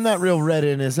 loud. I'm not real read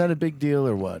in. Is that a big deal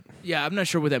or what? Yeah, I'm not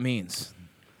sure what that means.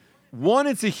 One,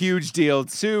 it's a huge deal.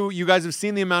 Two, you guys have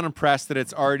seen the amount of press that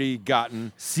it's already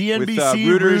gotten. CNBC,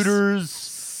 With, Reuters.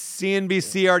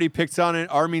 CNBC already picked on it.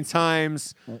 Army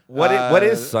Times. what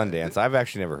is Sundance? I've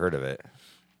actually never heard of it.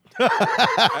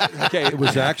 Okay, It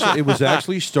was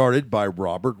actually started by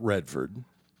Robert Redford.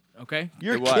 Okay.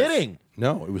 You're It was. kidding.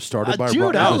 No, it was started by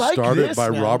dude, it I was like started this by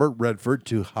now. Robert Redford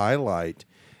to highlight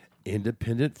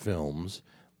independent films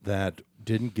that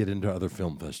didn't get into other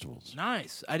film festivals.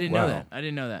 Nice. I didn't Wow. know that. I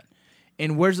didn't know that.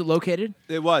 And where's it located?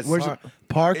 it was. Where's it?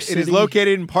 Park It City. is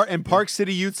located in Park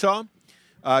City, Utah.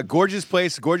 Gorgeous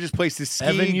place to ski.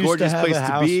 Evan used to gorgeous have place a to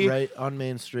house be. right on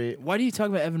Main Street. Why do you talk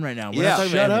about Evan right now? We're Yeah. not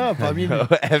talking Shut about Evan.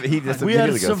 up. I mean, He just we had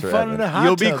immediately some goes for fun Evan. in a hot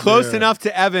You'll be tub close there. enough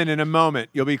to Evan in a moment.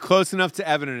 You'll be close enough to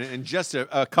Evan in just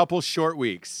a couple short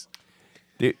weeks.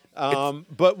 Dude,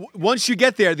 But once you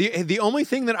get there, the only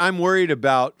thing that I'm worried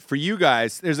about for you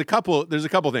guys, there's a couple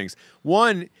things.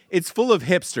 One, it's full of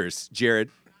hipsters,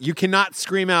 Jared. You cannot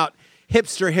scream out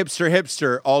hipster, hipster,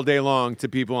 hipster all day long to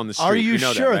people on the street. Are you know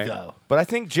that, sure, right? though? but I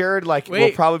think Jared will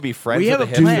Wait, probably be friends we with have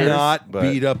the a Do plan. hipsters, not but-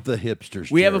 beat up the hipsters.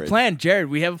 We have a Jared. plan, Jared.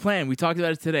 We have a plan. We talked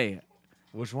about it today.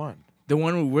 Which one? The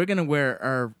one where we're gonna wear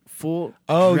our full.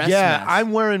 Oh, dress yeah. masks.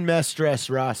 I'm wearing mess dress,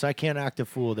 Ross. I can't act a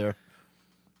fool there.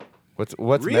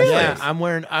 What's Really? mess Yeah, days?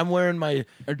 I'm wearing my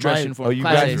Or dress my- uniform. Oh, you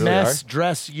Class guys A's. really mess are?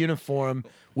 dress uniform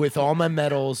with all my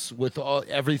medals, with all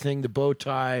everything, the bow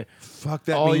tie, Fuck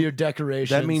that. all mean- your decorations.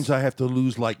 That means I have to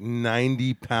lose like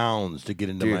 90 pounds to get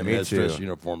into Dude, my me mess dress too.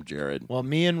 uniform, Jared. Well,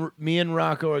 me and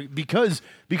Rocco are, because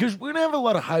we're gonna have a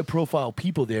lot of high profile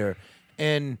people there,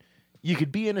 and you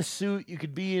could be in a suit, you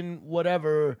could be in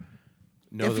whatever.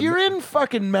 No, if the you're in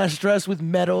fucking mess dress with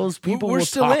medals, people We're will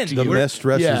still talk in. to The you. mess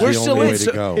dress Yeah. is We're the still only in. way to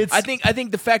So go. it's- I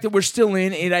think the fact that we're still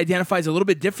in, it identifies a little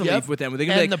bit differently Yep. with them. They're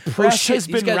gonna be And like, the press oh, shit, has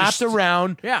these been guys are wrapped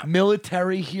around. Yeah.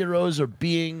 Military heroes are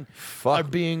being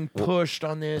Fuck. pushed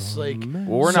on this. Like, Well,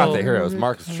 we're not so- the heroes.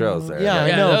 Marcus shows there. Yeah, I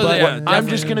Yeah, know, those- but yeah, I'm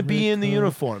definitely. just gonna be in the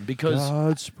uniform because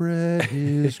God spread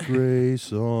His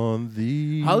grace on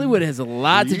thee. Hollywood has a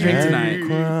lot to drink and tonight.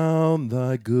 crown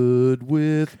thy good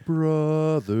with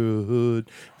brotherhood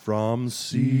from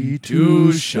sea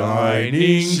to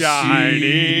shining sea.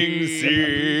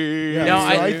 yeah, No, so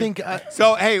I- I think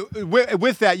So, hey,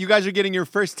 with that, you guys are getting your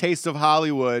first taste of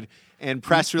Hollywood and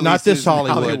press releases. Not this and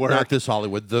Hollywood. Hollywood. Not this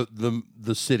Hollywood.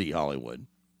 The city Hollywood.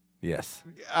 Yes.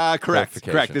 Correct.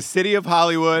 Clarification. Correct. The city of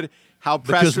Hollywood. How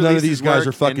press Because none of releases these guys work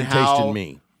are fucking and how- tasting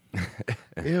me.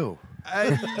 ew.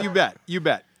 You bet. You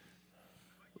bet.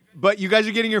 But you guys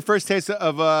are getting your first taste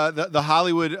of the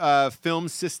Hollywood film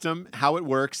system, how it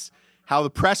works, how the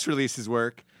press releases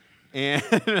work, and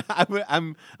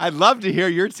I'd love to hear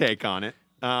your take on it,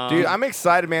 Dude, I'm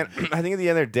excited, man. I think at the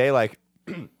end of the day, like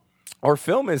our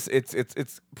film is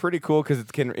it's pretty cool because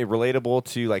it's relatable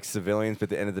to like civilians, but at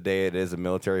the end of the day, it is a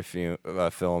military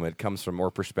film. It comes from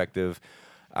more perspective,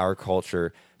 our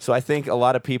culture. So I think a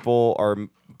lot of people are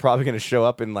probably going to show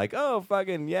up and like, oh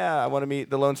fucking yeah, I want to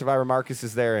meet the lone survivor. Marcus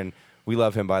is there, and we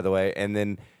love him, by the way. And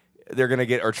then they're gonna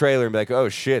get our trailer and be like, oh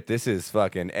shit, this is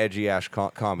fucking edgy ass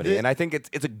comedy. And I think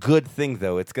it's a good thing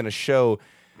though. It's gonna show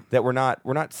that we're not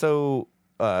so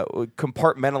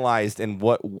compartmentalized in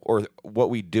what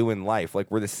we do in life. Like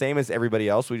we're the same as everybody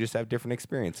else. We just have different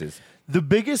experiences. The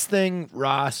biggest thing,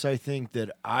 Ross, I think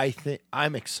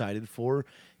I'm excited for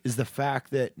is the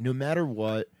fact that no matter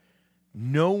what,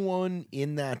 no one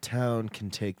in that town can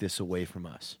take this away from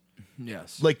us.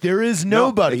 Yes. Like there is No,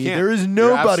 nobody. they can't. There is You're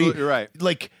nobody. absolutely right.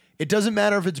 Like it doesn't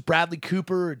matter if it's Bradley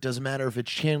Cooper. It doesn't matter if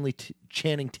it's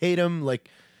Channing Tatum. Like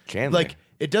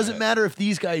it doesn't matter if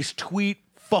these guys tweet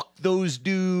 "fuck those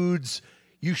dudes."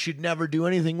 You should never do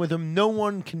anything with them. No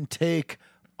one can take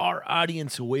our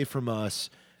audience away from us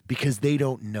because they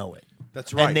don't know it.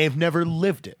 That's right. And they've never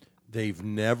lived it. They've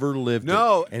never lived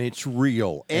No. it. And it's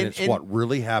real. And, And- it's and- what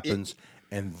really happens.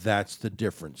 And that's the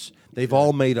difference. They've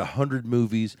all made 100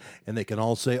 movies, and they can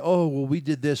all say, oh, well, we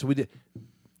did this, we did.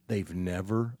 They've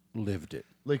never lived it.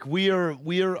 Like we are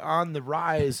on the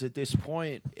rise at this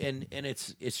point, and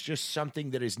it's just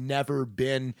something that has never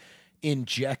been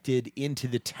injected into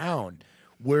the town,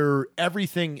 where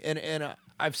everything and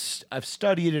I've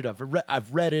studied it,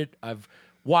 I've read it, I've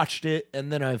watched it,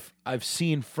 and then I've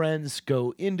seen friends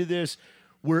go into this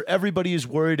where everybody is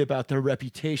worried about their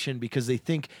reputation because they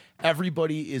think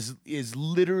everybody is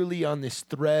literally on this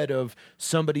thread of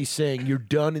somebody saying you're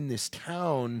done in this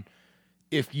town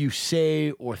if you say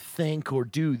or think or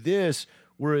do this,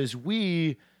 whereas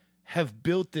we have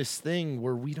built this thing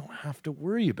where we don't have to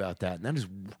worry about that, and that is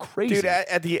crazy. Dude,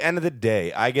 at the end of the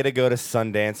day, I get to go to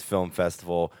Sundance Film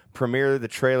Festival, premiere the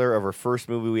trailer of our first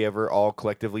movie we ever all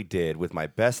collectively did with my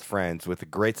best friends with a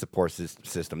great support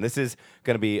system. This is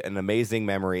going to be an amazing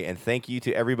memory, and thank you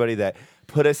to everybody that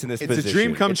put us in this It's position. a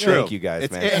dream come true. Thank you guys,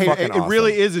 man. It's It, fucking it awesome.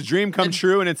 really is a dream come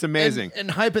true, and it's amazing.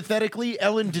 And hypothetically,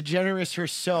 Ellen DeGeneres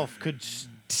herself could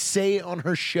say on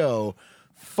her show,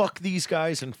 fuck these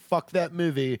guys and fuck that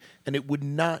movie, and it would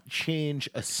not change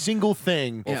a single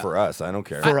thing Well, for us, I don't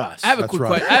care. for us. I have a That's quick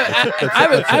right. question. I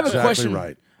have a exactly question.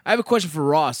 right. I have a question for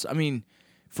Ross. I mean,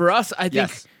 for us, I think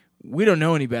Yes. we don't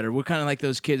know any better. We're kind of like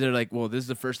those kids that are like, well, this is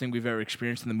the first thing we've ever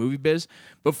experienced in the movie biz.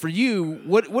 But for you,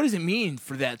 what does it mean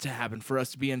for that to happen, for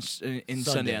us to be in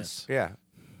Sundance? Yeah.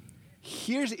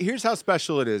 Here's how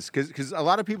special it is, because a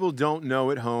lot of people don't know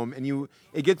at home, and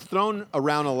it gets thrown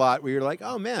around a lot where you're like,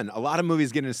 oh man, a lot of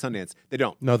movies get into Sundance. They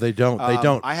don't. No, they don't. They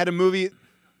don't. I had a movie.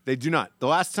 They do not. The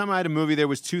last time I had a movie there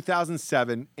was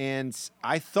 2007, and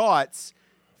I thought,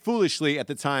 foolishly at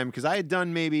the time, because I had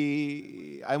done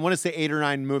maybe, I want to say 8 or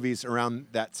 9 movies around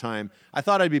that time, I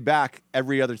thought I'd be back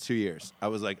every other 2 years. I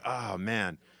was like, oh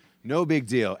man, no big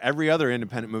deal. Every other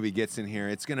independent movie gets in here.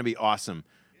 It's going to be awesome.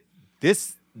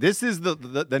 This is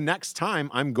the next time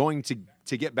I'm going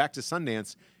to get back to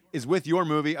Sundance is with your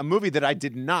movie, a movie that I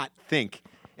did not think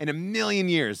in a million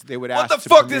years they would What ask the to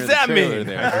fuck premiere does the that trailer mean?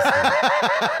 there.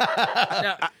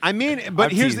 I mean,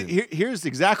 but I'm here's teasing. here's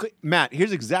exactly, Matt,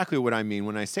 here's exactly what I mean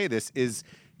when I say this is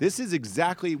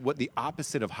exactly what the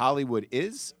opposite of Hollywood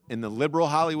is and the liberal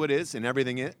Hollywood is and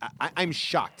everything is. I'm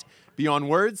shocked beyond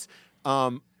words.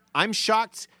 I'm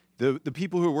shocked. The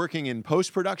people who are working in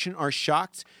post-production are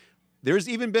shocked. There's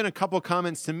even been a couple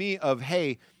comments to me of,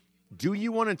 hey, do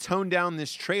you want to tone down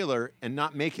this trailer and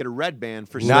not make it a red band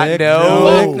for Not Lick,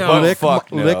 no, no. but lick,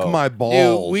 fuck no. lick my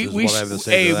balls. we is what I have to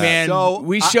say hey to that. man, So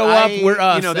we show up, we're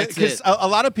us. You know, that's because it. a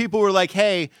lot of people were like,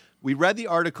 "Hey, we read the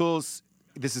articles.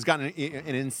 This has gotten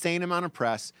an insane amount of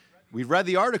press. We've read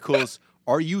the articles.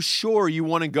 Are you sure you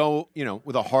want to go, you know,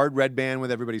 with a hard red band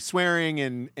with everybody swearing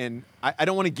and I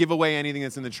don't want to give away anything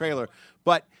that's in the trailer,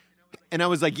 but." And I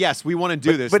was like, yes, we want to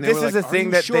do this. But And they this were is like, the "Are thing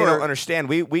you that they sure?" don't understand.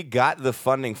 We got the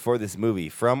funding for this movie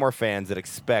from our fans that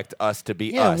expect us to be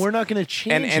Yeah, us. we're not going to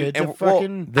change it to well,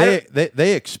 fucking.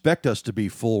 They expect us to be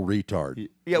full retard.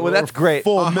 Yeah, well, that's great.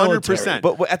 Full 100%.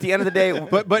 But at the end of the day,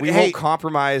 But we hey, won't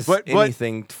compromise but-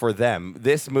 anything for them.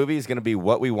 This movie is going to be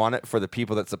what we want it for the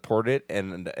people that support it,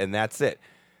 and that's it.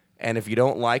 And if you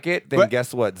don't like it, then But-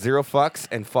 guess what? 0 fucks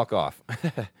and fuck off.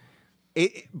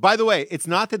 By the way, it's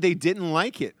not that they didn't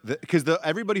like it because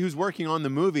everybody who's working on the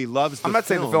movie loves the I'm not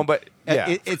saying the film, but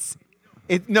yeah.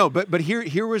 But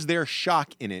here was their shock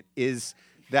in it is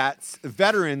that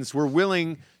veterans were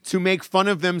willing to make fun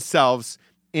of themselves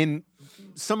in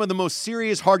some of the most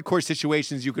serious hardcore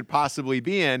situations you could possibly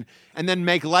be in and then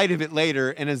make light of it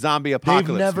later in a zombie apocalypse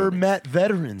They've never movie. met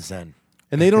veterans then.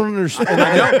 And they don't understand.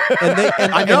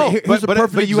 I know, here's a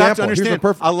perfect but you have to example. Here's a understand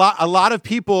perfect- a lot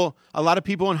of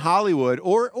people in Hollywood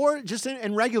or just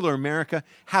in regular America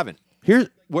haven't. Here's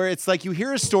Where it's like you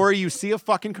hear a story, you see a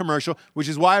fucking commercial, which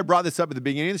is why I brought this up at the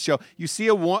beginning of the show. You see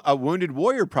a Wounded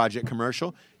Warrior Project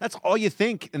commercial. That's all you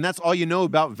think, and that's all you know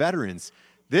about veterans.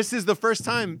 This is the first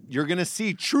time you're going to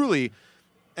see truly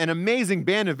an amazing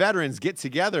band of veterans get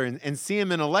together and see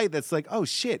them in a light that's like, oh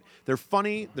shit, they're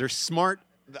funny, they're smart.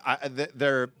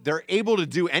 They're able to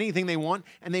do anything they want,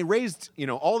 and they raised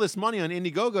all this money on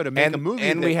Indiegogo to make a movie.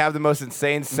 And that we have the most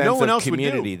insane sense no one of else would do.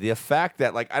 community. The fact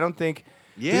that I don't think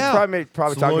Yeah. we've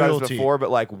probably It's talked about this loyalty. before,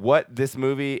 but what this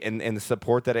movie and the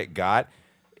support that it got,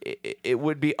 it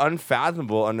would be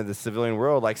unfathomable under the civilian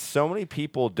world. Like so many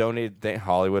people donated,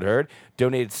 Hollywood Heard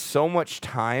donated so much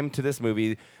time to this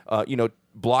movie.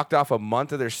 Blocked off a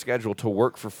month of their schedule to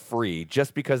work for free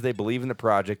just because they believe in the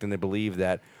project and they believe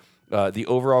that. The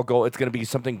overall goal, it's going to be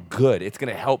something good. It's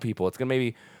going to help people. It's going to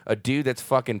maybe a dude that's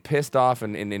fucking pissed off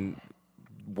and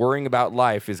worrying about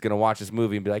life is going to watch this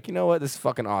movie and be like, you know what, this is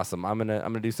fucking awesome. I'm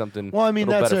gonna do something. Well, I mean,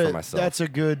 a little that's better for myself. that's a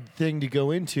good thing to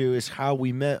go into is how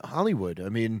we met Hollywood. I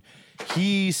mean,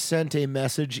 he sent a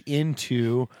message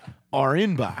into our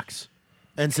inbox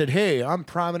and said, "Hey, I'm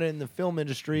prominent in the film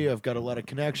industry. I've got a lot of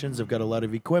connections. I've got a lot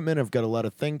of equipment. I've got a lot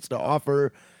of things to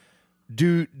offer.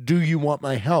 Do you want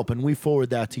my help?" And we forward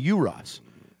that to you, Ross.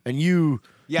 And you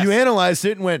Yes. analyzed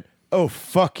it and went, "Oh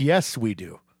fuck, yes, we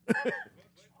do."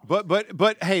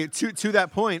 But hey, to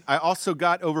that point, I also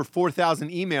got over 4,000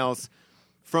 emails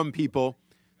from people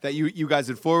that you guys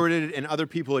had forwarded, and other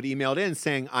people had emailed in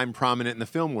saying I'm prominent in the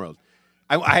film world.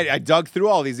 I dug through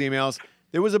all these emails.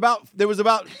 There was about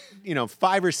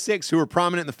 5 or 6 who were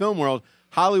prominent in the film world.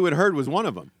 Hollywood Heard was one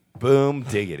of them. Boom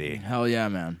diggity. Hell yeah,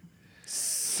 man.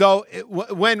 So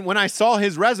when I saw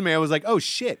his resume, I was like, oh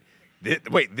shit.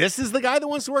 Wait, this is the guy that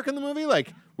wants to work in the movie?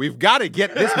 Like, we've got to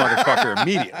get this motherfucker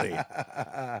immediately.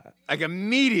 Like,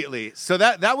 immediately. So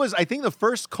that was, I think, the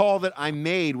first call that I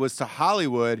made was to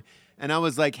Hollywood, and I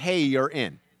was like, hey, you're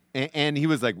in. And he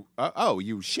was like, oh,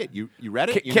 you read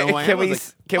it? You know who I am? Can I was we?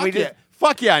 like, Can we "Fuck yeah. just?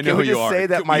 Fuck yeah, I know Can who we you just are. say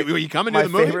that my you coming to the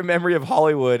favorite movie? memory of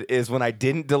Hollywood is when I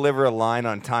didn't deliver a line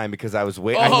on time because I was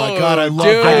waiting. Oh my God, I love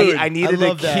dude. that. I needed I a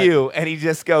love that. cue, and he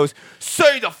just goes,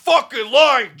 "Say the fucking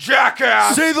line,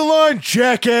 jackass." Say the line,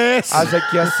 jackass. I was like,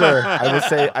 "Yes, sir." I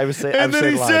would say. and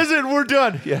then he says it, and we're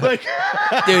done. Yeah. Like,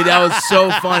 Dude, that was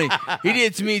so funny. He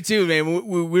did it to me too, man.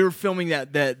 We were filming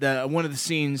that one of the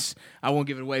scenes. I won't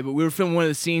give it away, but we were filming one of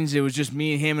the scenes. It was just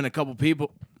me and him and a couple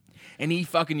people, and he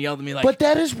fucking yelled at me like, but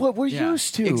that is what we're Yeah.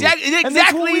 used to. Exactly. And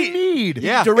that's what we need.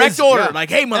 Yeah. direct It's- order, yeah. like,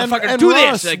 "Hey, motherfucker, And do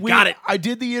Ross, this." Got it. I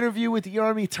did the interview with the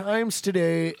Army Times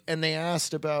today, and they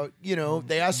asked about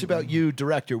you,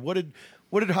 director. What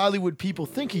did Hollywood people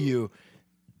think of you?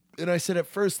 And I said at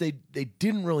first they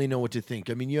didn't really know what to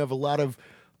think. I mean, you have a lot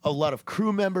of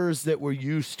crew members that were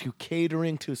used to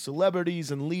catering to celebrities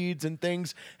and leads and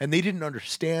things, and they didn't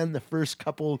understand the first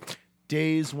couple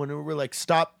days when we were like,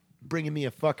 "Stop bringing me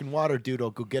a fucking water, dude.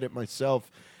 I'll go get it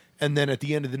myself." And then at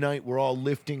the end of the night, we're all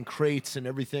lifting crates and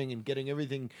everything and getting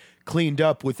everything cleaned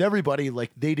up with everybody.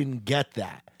 Like, they didn't get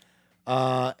that.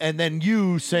 And then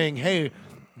you saying, hey,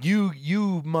 you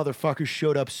motherfuckers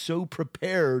showed up so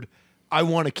prepared. I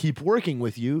want to keep working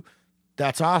with you.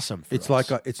 That's awesome. It's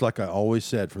like I always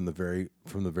said from the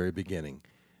very beginning.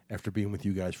 After being with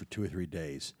you guys for 2 or 3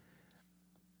 days,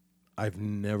 I've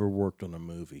never worked on a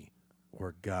movie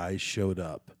where guys showed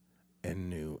up and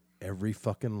knew every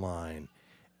fucking line,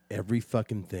 every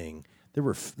fucking thing. There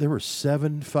were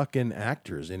 7 fucking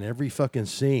actors in every fucking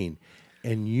scene,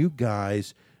 and you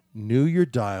guys knew your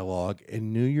dialogue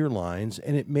and knew your lines,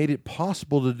 and it made it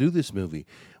possible to do this movie.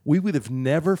 We would have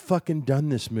never fucking done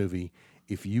this movie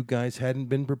if you guys hadn't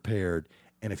been prepared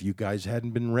and if you guys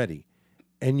hadn't been ready.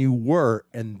 And you were,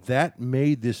 and that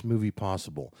made this movie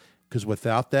possible. Because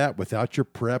without that, without your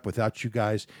prep, without you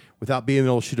guys, without being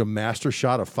able to shoot a master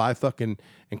shot of 5 fucking,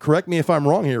 and correct me if I'm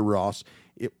wrong here, Ross,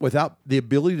 without the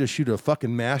ability to shoot a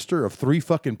fucking master of 3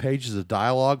 fucking pages of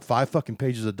dialogue, 5 fucking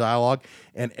pages of dialogue,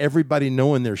 and everybody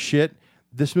knowing their shit,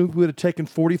 this movie would have taken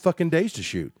 40 fucking days to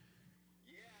shoot.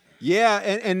 Yeah,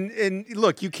 and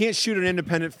look, you can't shoot an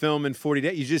independent film in 40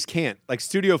 days. You just can't. Like,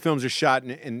 studio films are shot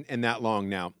in that long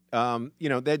now.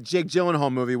 That Jake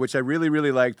Gyllenhaal movie, which I really,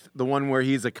 really liked, the one where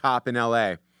he's a cop in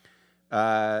L.A.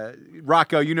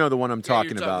 Rocco, you know the one I'm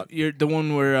talking about. You're the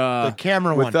one where the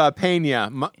camera with one.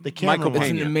 Pena, the camera Michael one.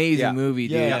 Pena. It's an amazing movie,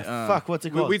 dude. Yeah, fuck, what's it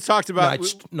called? We talked about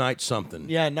Night something.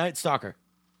 Yeah, Night Stalker.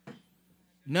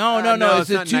 No. It's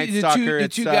not Night Stalker. The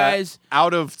It's two guys.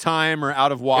 Out of Time or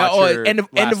Out of Watch. or End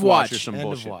of Last Watch. or some End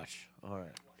bullshit. of Watch. All right.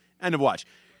 End of Watch.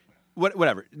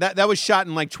 Whatever. That was shot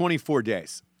in like 24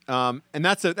 days. And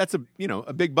that's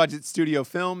a big budget studio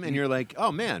film, and you're like,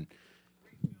 oh man,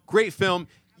 great film.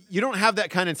 You don't have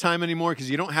that kind of time anymore because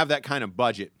you don't have that kind of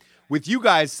budget. With you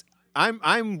guys, I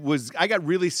got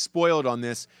really spoiled on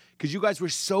this because you guys were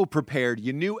so prepared.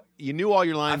 You knew all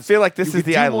your lines. I feel like this You is could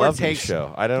the do I more Love Me takes.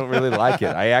 show. I don't really like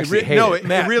it. I actually hate it.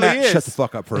 It really Matt, is. shut the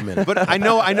fuck up for a minute. But I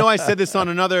know I said this on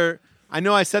another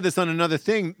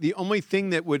thing. The only thing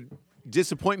that would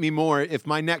disappoint me more if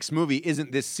my next movie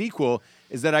isn't this sequel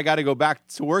is that I got to go back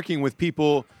to working with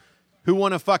people who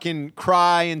want to fucking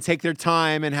cry and take their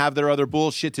time and have their other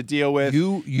bullshit to deal with.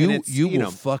 You will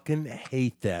fucking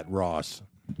hate that, Ross.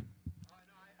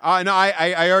 No,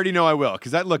 I already know I will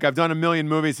because I've done a million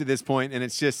movies at this point, and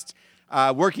it's just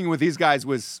working with these guys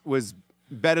was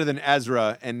better than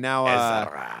Ezra, and now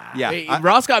yeah. Hey,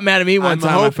 Ross got mad at me one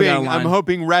time. I'm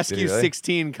hoping Rescue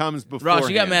 16 comes before. Ross,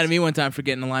 you got mad at me one time for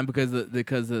getting the line because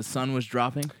the sun was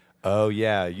dropping. Oh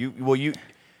yeah, you.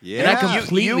 And I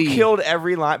completely you killed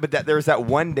every line, but there was that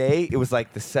one day. It was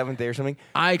like the 7th day or something.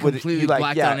 I completely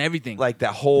blacked out on everything, like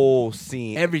that whole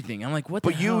scene, everything. I'm like, what?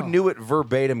 But the you hell? knew it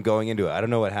verbatim going into it. I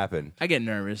don't know what happened. I get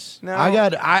nervous. No,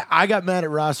 I got mad at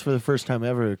Ross for the first time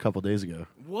ever a couple days ago.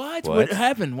 What? What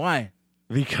happened? Why?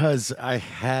 Because I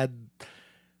had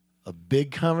a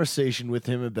big conversation with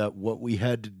him about what we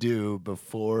had to do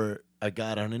before I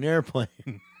got on an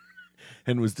airplane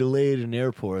and was delayed in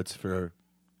airports for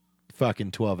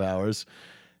fucking 12 hours.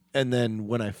 And then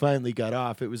when I finally got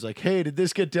off, it was like, hey, did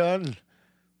this get done?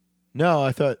 No,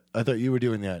 I thought you were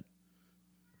doing that.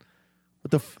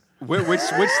 What the Which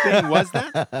thing was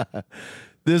that?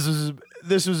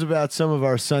 This was about some of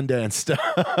our Sundance stuff.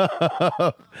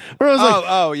 Where I was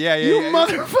like, yeah, you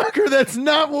motherfucker, that's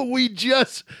not what we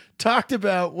just talked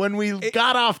about when we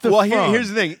got off the phone. Well, here's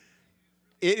the thing.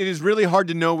 It is really hard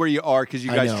to know where you are because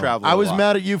you guys travel. I was a lot.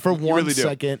 mad at you for You one really do.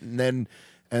 second,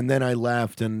 and then I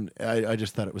laughed, and I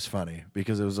just thought it was funny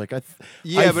because it was like I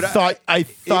thought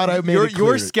I made it clear.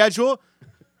 Your schedule.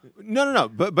 No.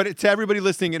 But to everybody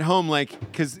listening at home, like,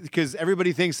 because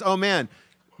everybody thinks, oh man,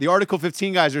 the Article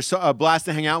 15 guys are so a blast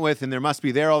to hang out with, and there must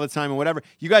be there all the time and whatever.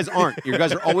 You guys aren't. You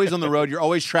guys are always on the road. You're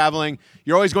always traveling.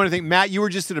 You're always going to think. Matt, you were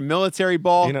just at a military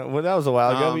ball. Well, that was a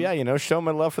while ago. But yeah, show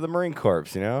my love for the Marine Corps.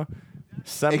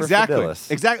 Semper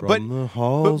Fidelis. Exactly.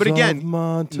 But again,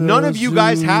 none of you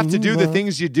guys have to do the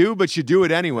things you do, but you do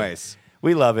it anyways.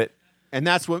 We love it. And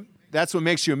that's what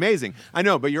makes you amazing. I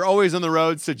know, but you're always on the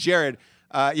road. So, Jared,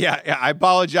 I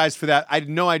apologize for that. I had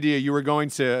no idea you were going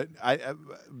to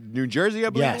New Jersey,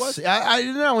 I believe it was? I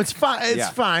know, it's fine. It's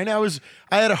fine. I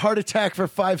had a heart attack for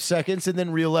 5 seconds and then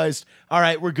realized, all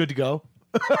right, we're good to go.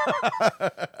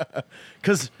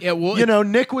 Because,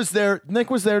 Nick was there. Nick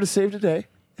was there to save the day.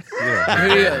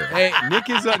 Yeah. Hey,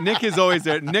 Nick is always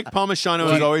there. Nick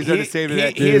Palmisano is always there to save the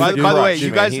day. By the way,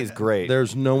 you guys, he's great.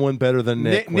 There's no one better than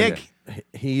Nick.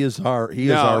 He is our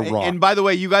rock. And by the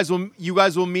way, you guys will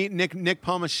meet Nick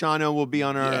Palmisano will be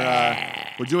on our.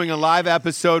 We're doing a live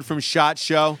episode from SHOT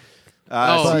Show.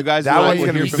 So you guys that will one's hear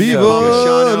gonna be from so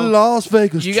good. Shano. Las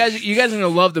Vegas. You guys are gonna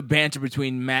love the banter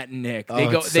between Matt and Nick. They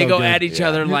Oh, go it's they so go good. at each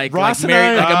other like Ross and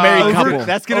married, I, like a married over- couple.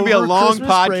 That's going to be a Over long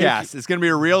Christmas break- podcast. It's going to be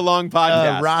a real long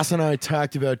podcast. Ross and I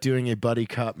talked about doing a buddy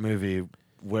cop movie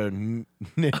where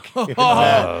Nick.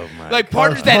 Like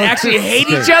partners that actually hate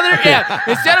each other. Yeah.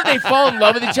 Instead of they fall in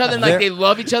love with each other and like they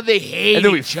love each other, they hate And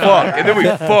then we each fuck. other. And then we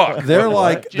fuck.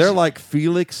 They're like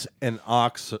Felix and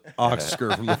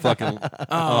Oscar from the fucking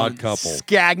Odd Couple.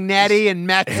 Scagnetti and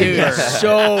Dude, Metzinger.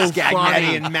 so Scagnetti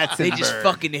funny. and Metzinger. They just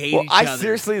fucking hate Well, each I other.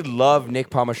 seriously love Nick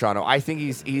Palmisano. I think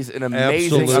he's an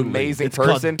amazing, Absolutely. amazing It's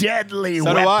person. called Deadly So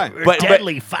do I. Weapon. But-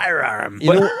 Deadly Firearm.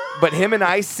 But him and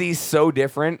I see so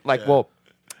different. Like, well,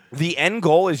 the end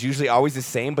goal is usually always the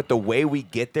same, but the way we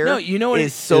get there No, you know what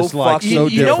is it- so It's like fucking so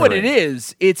you know what it different.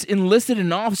 is? It's enlisted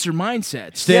and officer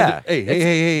mindsets. Yeah.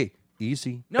 Hey,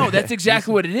 easy. No, that's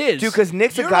exactly what it is. Dude, because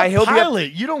Nick's You're a guy, a he'll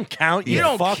pilot. You don't count. You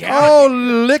don't fuck. count. Oh,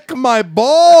 lick my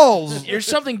balls. You're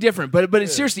something different, but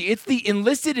seriously, it's the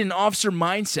enlisted and officer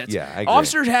mindsets. Yeah, I agree.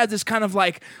 Officers have this kind of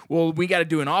like, well, we got to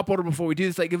do an op order before we do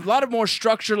this. Like a lot of more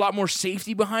structure, a lot more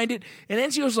safety behind it. And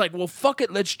NCO's like, well, fuck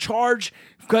it, let's charge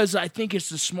because I think it's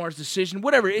the smartest decision.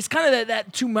 Whatever. It's kind of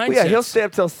that two mindsets. Well, yeah, he'll stay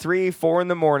up till 3, 4 in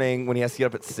the morning when he has to get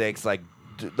up at 6, like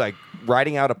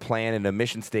writing out a plan and a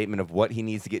mission statement of what he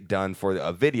needs to get done for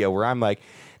a video. Where I'm like,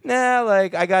 nah,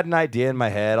 like I got an idea in my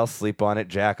head. I'll sleep on it,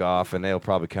 jack off, and they'll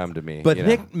probably come to me. But you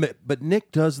know?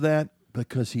 Nick does that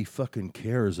because he fucking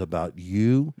cares about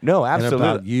you. No, and absolutely.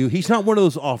 about you. He's not one of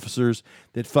those officers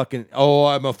that fucking, oh,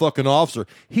 I'm a fucking officer.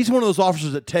 He's one of those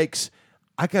officers that takes,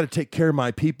 I got to take care of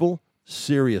my people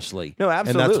seriously. No, And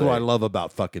that's absolutely. what I love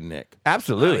about fucking Nick.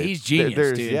 Absolutely, he's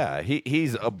genius, dude. Yeah,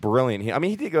 he's a brilliant. I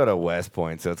mean, he did go to West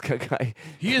Point, so it's kind of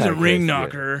He is a ring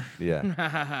knocker.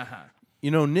 Yeah,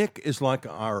 You know, Nick is like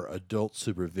our adult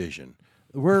supervision.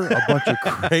 We're a bunch of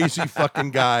crazy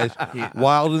fucking guys,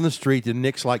 wild in the street, and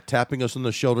Nick's like tapping us on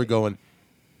the shoulder, going,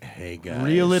 "Hey guys,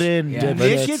 Reel it in. Yeah.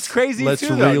 Nick gets crazy let's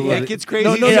too, though. reel Nick it. gets crazy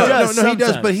No, too. he does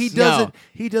does, but he does No. it.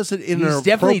 He does it in He's an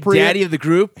definitely appropriate. daddy of the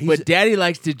group, He's- but daddy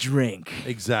likes to drink.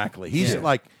 Exactly. He's Yeah.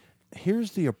 like,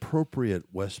 here's the appropriate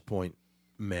West Point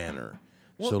manner.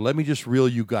 So let me just reel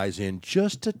you guys in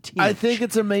just a teach. I think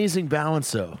it's amazing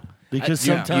balance though, because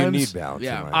Yeah. sometimes you need balance.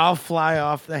 Yeah. in life. I'll fly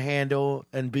off the handle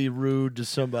and be rude to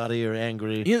somebody or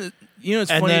angry, You know, it's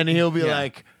and funny. then he'll be Yeah.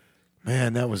 like,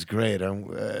 "Man, that was great." Here's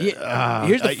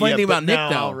Here's the funny thing about Nick,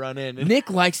 though. I'll run in. Nick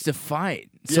likes to fight,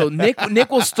 so Nick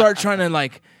will start trying to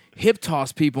like hip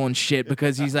toss people and shit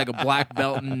because he's like a black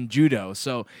belt in judo.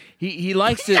 So he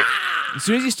likes to. As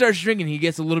soon as he starts drinking, he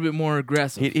gets a little bit more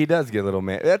aggressive. He does get a little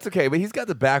man. That's okay, but he's got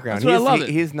the background. That's why I love it.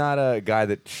 He's not a guy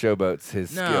that showboats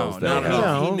his No, skills. not though. at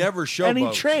all. he never showboats. and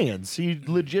he trains. He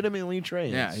legitimately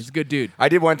trains. Yeah, he's a good dude. I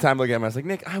did one time look at him. I was like,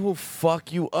 Nick, I will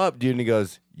fuck you up, dude. And he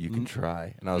goes, you can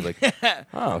try. And I was like,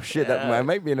 oh shit, that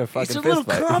might be in a fucking He's a fist little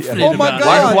fight. confident. Oh, my about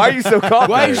God. it. Why are you so confident?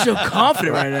 Why are you so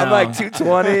confident right now? I'm like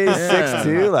 220,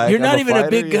 6'2". Like You're not I'm even a fighter,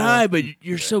 big you know? guy, but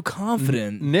you're so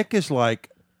confident. Nick is like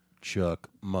Chuck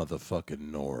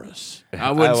motherfucking Norris. I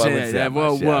wouldn't say wouldn't that. much.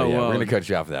 Whoa, Yeah, whoa, yeah. whoa. We're gonna cut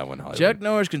you off that one, Hollywood. Chuck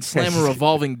Norris can slam a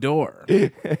revolving door.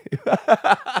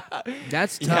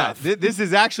 That's Yeah, tough. this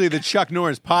is actually the Chuck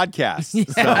Norris podcast.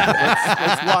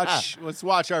 So let's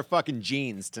watch our fucking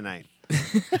jeans tonight.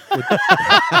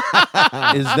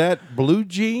 Is that blue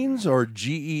jeans or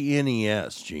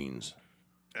GENES jeans?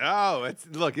 Oh, it's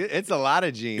a lot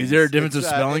of jeans. Is there a difference It's, of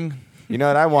spelling? You know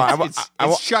what I want?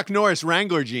 It's Chuck Norris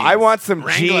Wrangler jeans. I want some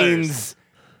Wranglers. jeans.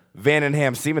 Van and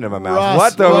Ham semen in my mouth. Ross,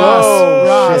 what the? Ross, Whoa,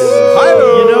 Ross.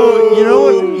 shit.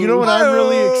 You know what I'm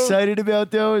really excited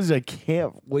about though is I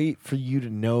can't wait for you to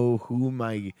know who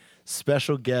my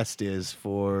special guest is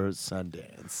for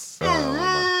Sundance.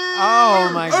 Oh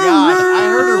my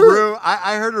god!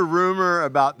 I heard a rumor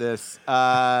about this.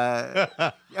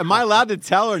 Am I allowed to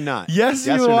tell or not? Yes,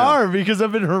 or you no? are because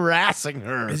I've been harassing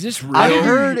her. Is this real? I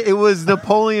heard it was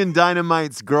Napoleon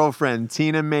Dynamite's girlfriend,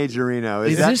 Tina Majorino.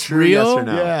 Is Is that this true? real? Yes or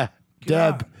no? Yeah,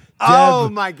 Deb. Oh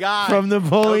Deb my god! from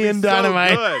Napoleon That would be so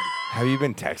Dynamite. good. Have you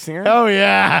been texting her? Oh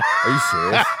yeah. Are you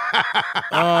serious?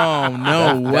 Oh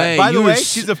no way! By the You way, were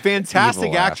she's a fantastic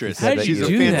Evil laugh. actress. He said that She's you a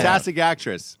do that. fantastic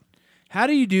actress. How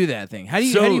do you do that thing? How do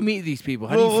you So- meet these people?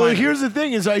 How do you Well, find here's the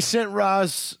thing: is I sent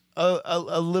Ross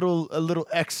a little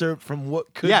excerpt from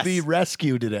what could Yes. be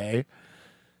Rescue today.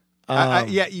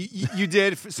 Yeah, you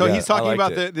did. So Yeah, he's talking I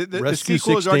about liked the Rescue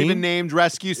sequel has already 16? been named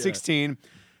Rescue 16.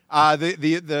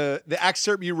 The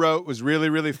excerpt you wrote was really,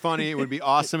 really funny. It would be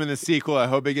awesome in the sequel. I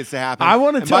hope it gets to happen. I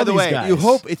wanna And tell by the these way, guys. You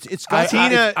hope it's got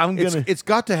Tina- it's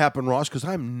got to happen, Ross, because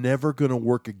I'm never going to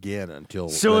work again until.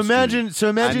 So Rescue.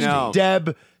 imagine I know.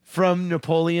 Deb from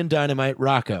Napoleon Dynamite,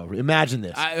 Rocco. Imagine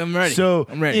this. I'm ready. So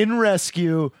I'm ready. in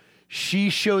Rescue, she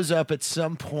shows up at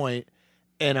some point,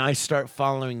 and I start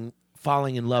falling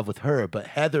in love with her. But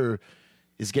Heather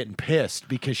is getting pissed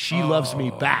because she loves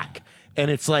me back. And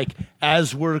it's like,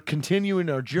 as we're continuing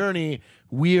our journey,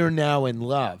 we are now in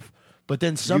love. But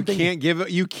then something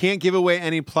you can't give away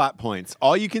any plot points.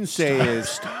 All you can say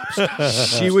is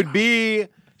she would be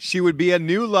a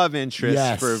new love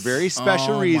interest for a very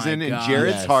special reason in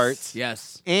Jared's heart.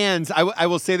 Yes. And I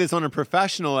will say this on a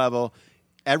professional level.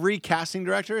 Every casting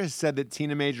director has said that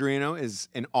Tina Majorino is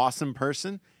an awesome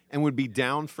person and would be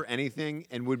down for anything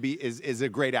and is a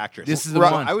great actress. This is the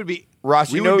one. I would be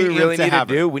Ross, you know what we really need to have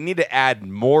do? We need to add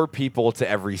more people to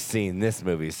every scene in this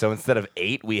movie. So instead of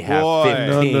 8, we have Boy.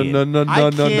 15.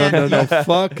 No.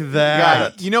 Fuck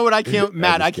that. God, you know what I can't,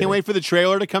 Matt? I can't wait for the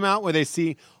trailer to come out where they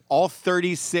see all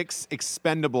 36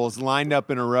 Expendables lined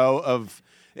up in a row of.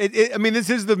 I mean, this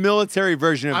is the military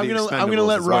version of the Expendables. I'm gonna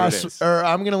let Ross, or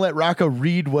I'm gonna let Rocco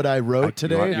read what I wrote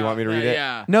today. You want me to read it?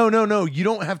 Yeah. No. You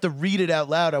don't have to read it out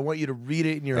loud. I want you to read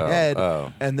it in your head,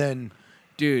 and then,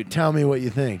 Dude. tell me what you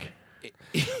think.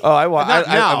 I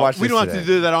Now, watched we this don't have to today.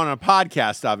 do that on a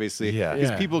podcast, obviously, Yeah.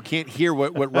 because people can't hear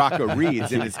what Rocco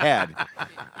reads in his head.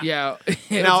 Yeah.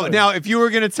 Now, if you were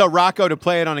going to tell Rocco to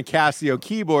play it on a Casio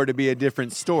keyboard, it'd be a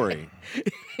different story.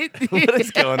 What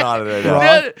is going on right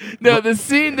now? No, the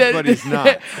scene that. But he's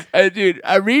not. Dude,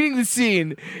 I'm reading the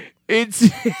scene. It's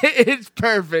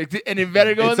perfect, and it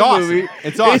better go It's in the awesome. movie.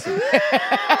 It's awesome.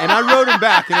 And I wrote him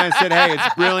back, and I said, "Hey,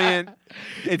 it's brilliant.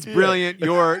 It's brilliant.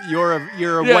 You're a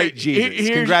Yeah, white Jesus.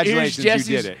 Congratulations, here's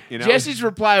you did it." You know? Jesse's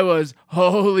reply was,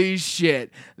 "Holy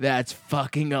shit, that's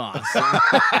fucking awesome."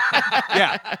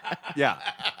 Yeah.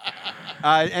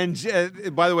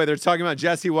 And by the way, they're talking about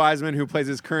Jesse Wiseman, who plays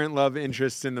his current love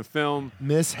interest in the film.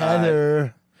 Miss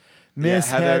Heather. Yeah,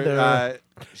 Heather.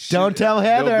 Don't tell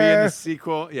They'll be in Heather. the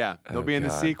sequel. Yeah, they'll be in the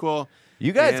God. sequel.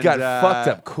 You guys And, got fucked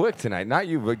up quick tonight. Not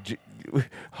you, but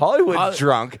Hollywood's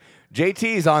drunk.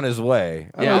 JT's on his way.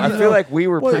 Yeah. I feel like we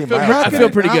were pretty Well, mild. I feel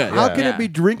pretty good. How can Yeah. it be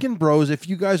drinking bros if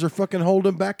you guys are fucking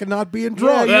holding back and not being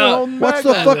drunk? you're holding What's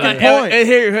back. the fucking point?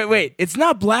 Here, wait. It's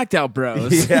not blacked out,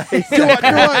 bros. Do I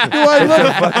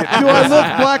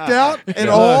look blacked out at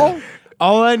all?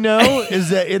 All I know is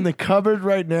that in the cupboard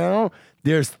right now,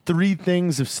 there's 3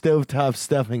 things of stovetop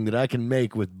stuffing that I can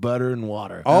make with butter and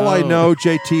water. All I know,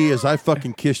 JT, is I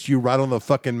fucking kissed you right on the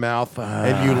fucking mouth,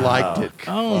 and you liked it.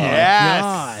 Oh my Yes.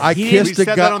 god. I He kissed we a said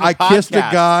guy. that on the I kissed a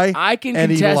podcast. guy, I can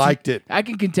and he contest liked it. I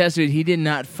can contest it. He did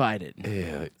not fight it.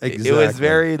 It Exactly. was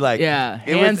very like Yeah,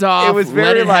 it hands was, off, It was let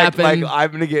very it like happen.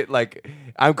 I'm gonna get like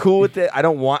I'm cool with it. I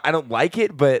don't like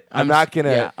it, but I'm not gonna.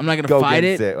 Yeah, I'm not gonna go fight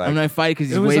it. against it. Like, I'm not fight because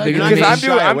he's It was way like- bigger than because me. I'm shy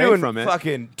doing away from it.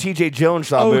 fucking TJ Jones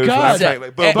style Oh, moves. where God. I'm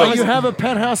like, But But you have a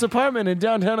penthouse apartment in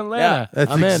downtown Atlanta.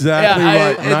 That's I'm in. exactly Yeah,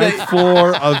 right. I- Ninth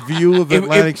floor, a view of If-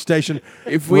 Atlantic Station.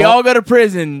 If we all go to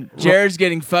prison, Jared's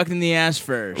getting fucked in the ass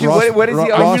first. Dude, what is he? Ross-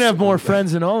 I'm Oh, going to have more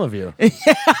friends than all of you.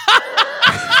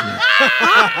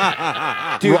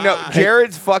 dude, no.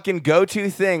 Jared's fucking go-to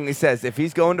thing. He says if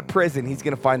he's going to prison, he's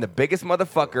gonna find the biggest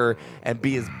motherfucker and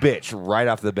be his bitch right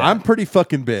off the bat. I'm pretty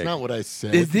fucking big. Not what I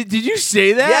said. Did you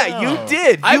say that? yeah, you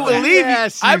did. I You- believe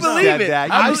Yes, you. I you believe said it.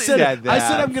 that. I You I believe said, said I said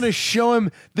that. I'm going to show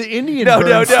him the Indian No, bird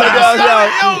no, no,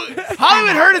 stuff. no.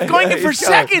 Hollywood Heard is going in for He's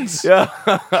going. seconds. Yeah.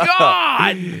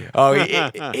 God.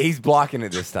 Oh, he's blocking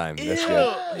it this time. That's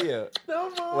good. Yeah.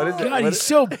 What is it? God, What he's is-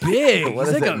 so big. What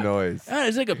he's is like that noise? God,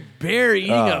 he's like a bear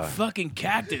eating a fucking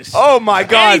cactus. Oh my And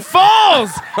God! he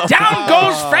falls. Down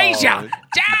goes Frazier.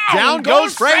 Down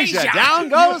goes Frazier. Down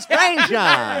goes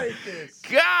Frazier.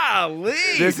 Golly.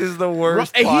 This is the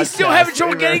worst. And he's still podcast having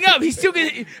trouble ever. getting up. He's still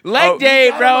getting leg Oh,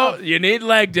 day, bro. You need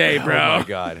leg day, Oh bro. my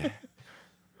God,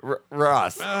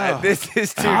 Ross, this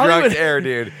is too Hollywood- drunk to air,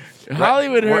 dude.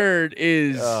 Hollywood What- Heard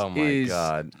is Oh my is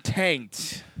God.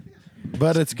 tanked.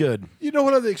 But it's good. You know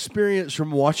what I've experienced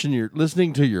from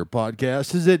listening to your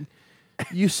podcast is that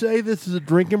you say this is a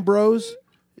drinking bros,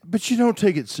 but you don't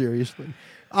take it seriously.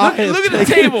 Look at the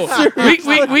table.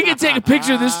 We can take a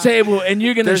picture of this table, and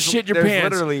you're gonna shit your there's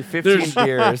pants. literally 15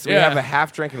 beers. We Yeah. have a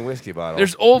half-drinking whiskey bottle.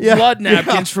 There's old Yeah, blood yeah.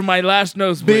 napkins from my last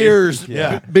nosebleed. Beers,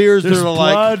 beers There's that are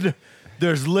like, blood,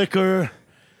 there's liquor,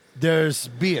 there's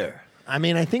beer. I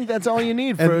mean, I think that's all you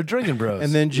need for a drinking bros.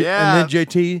 and then Yeah.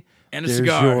 JT, And a there's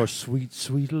cigar. your sweet,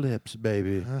 sweet lips,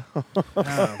 baby.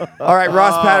 All right,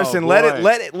 Ross Patterson.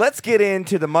 boy. Let's get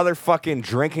into the motherfucking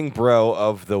drinking bro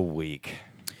of the week.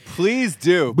 Please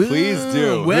do. Please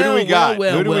do. Well, Who do we got?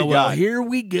 Well, Who do we got? Here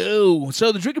we go.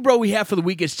 So the drinking bro we have for the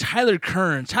week is Tyler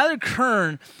Kern. Tyler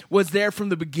Kern was there from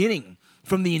the beginning.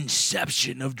 from the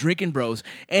inception of Drinking Bros,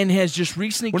 and has just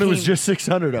recently When it was just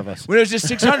 600 of us. when it was just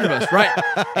 600 of us, right?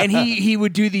 And he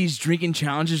would do these drinking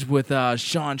challenges with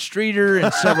Sean Streeter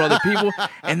and several other people,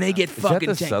 and they get Is fucking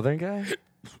that the tanked. Southern guy?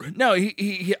 No,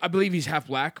 he I believe he's half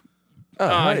black. hell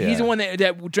yeah. He's the one that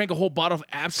drank a whole bottle of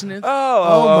absinthe.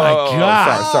 Oh my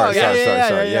God. Sorry.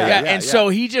 Yeah, and so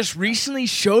he just recently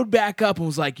showed back up and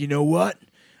was like, you know what?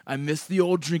 I miss the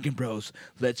old Drinking Bros.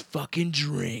 Let's fucking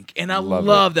drink. And I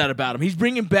love that about him. He's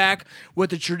bringing back what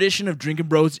the tradition of Drinking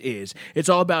Bros is. It's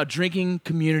all about drinking,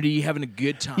 community, having a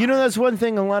good time. You know, that's one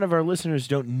thing a lot of our listeners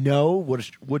don't know,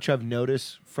 which I've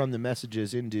noticed from the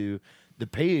messages into the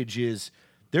page is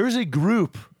there is a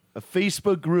group, a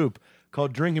Facebook group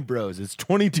called Drinking Bros. It's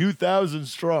 22,000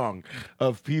 strong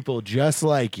of people just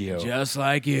like you. Just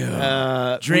like you.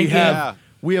 Drinking.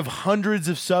 We have hundreds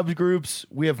of subgroups.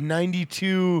 We have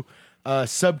 92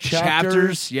 subchapters.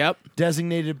 Chapters, yep.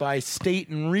 Designated by state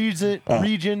and region.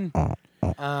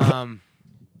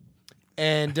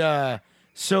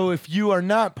 So if you are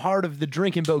not part of the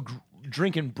Drinking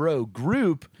Bro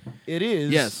group, it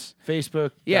is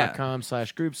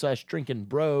Facebook.com/group/Drinking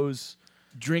Bros.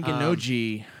 Drinking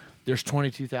OG. There's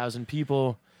 22,000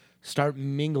 people. Start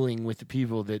mingling with the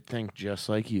people that think just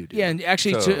like you do. Yeah, and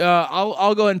actually, So-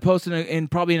 I'll go ahead and post in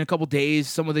probably in a couple days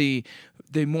some of the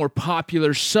more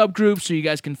popular subgroups so you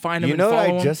guys can find them. You and know, follow I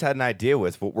them. just had an idea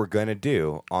with what we're gonna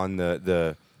do on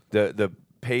the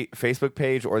Facebook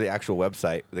page or the actual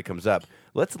website that comes up.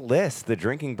 Let's list the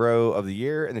Drinking Bro of the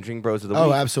year and the Drinking Bros of the week.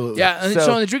 Oh, absolutely. Yeah, and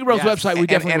so on the Drinking Bros website, we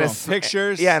definitely will.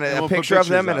 Pictures. Yeah, and and a we'll put picture of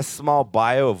them pictures and a up. small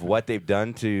bio of what they've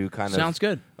done to kind of Sounds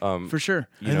good, for sure.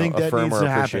 You I know, think that affirm needs our to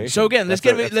happen. appreciation. So again, let's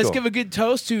That's give cool. a good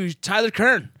toast to Tyler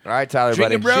Kern. All right, Tyler,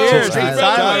 buddy. Drinking Bros. Cheers, Drinking to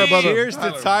Bros. Tyler. Brother. Cheers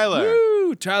to Tyler.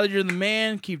 Woo! Tyler, you're the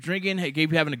man. Keep drinking. Hey,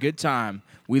 keep having a good time.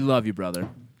 We love you, brother.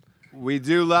 We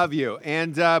do love you.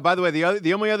 And by the way,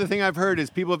 the only other thing I've heard is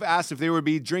people have asked if there would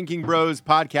be Drinking Bros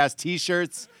podcast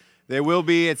T-shirts. There will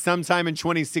be at some time in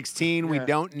 2016. We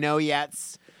don't know yet,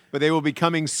 but they will be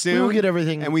coming soon. We will get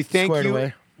everything and we thank squared you.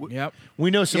 away. Yep.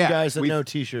 We know some Yeah, guys that we- know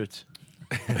T-shirts.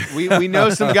 We know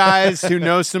some guys who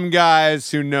know some guys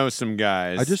who know some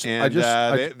guys.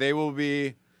 They will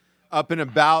be up and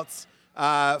about.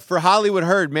 For Hollywood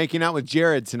Herd making out with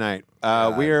Jared tonight.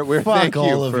 We're Fuck thank all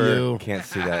you of for you. Can't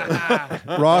see that.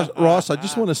 Ross, I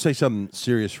just want to say something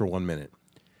serious for 1 minute.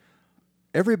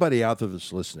 Everybody out there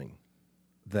that's listening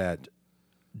that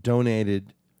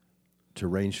donated to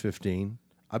Range 15,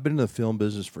 I've been in the film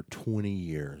business for 20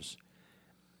 years.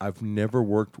 I've never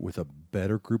worked with a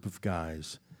better group of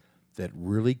guys that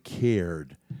really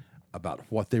cared about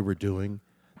what they were doing,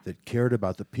 that cared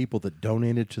about the people that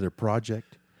donated to their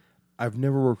project. I've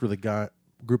never worked with a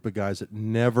group of guys that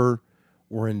never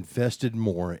were invested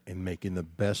more in making the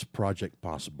best project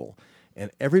possible.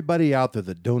 And everybody out there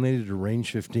that donated to Range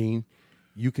 15,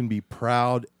 you can be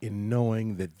proud in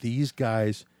knowing that these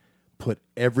guys put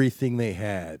everything they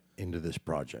had into this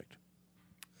project.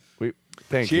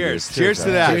 Thank Cheers. you. Cheers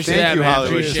to that. Cheers to Thank that, you, man.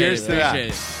 Hollywood. Appreciate Cheers it. to that.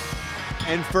 Appreciate it.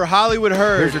 And for Hollywood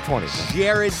Herd, Here's your 20.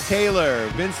 Jared Taylor,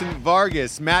 Vincent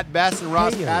Vargas, Matt Best, and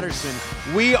Ross Patterson.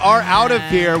 We are out of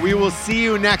here. We will see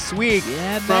you next week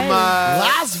from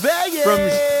Las Vegas.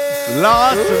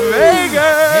 Las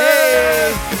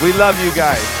Vegas. We love you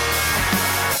guys.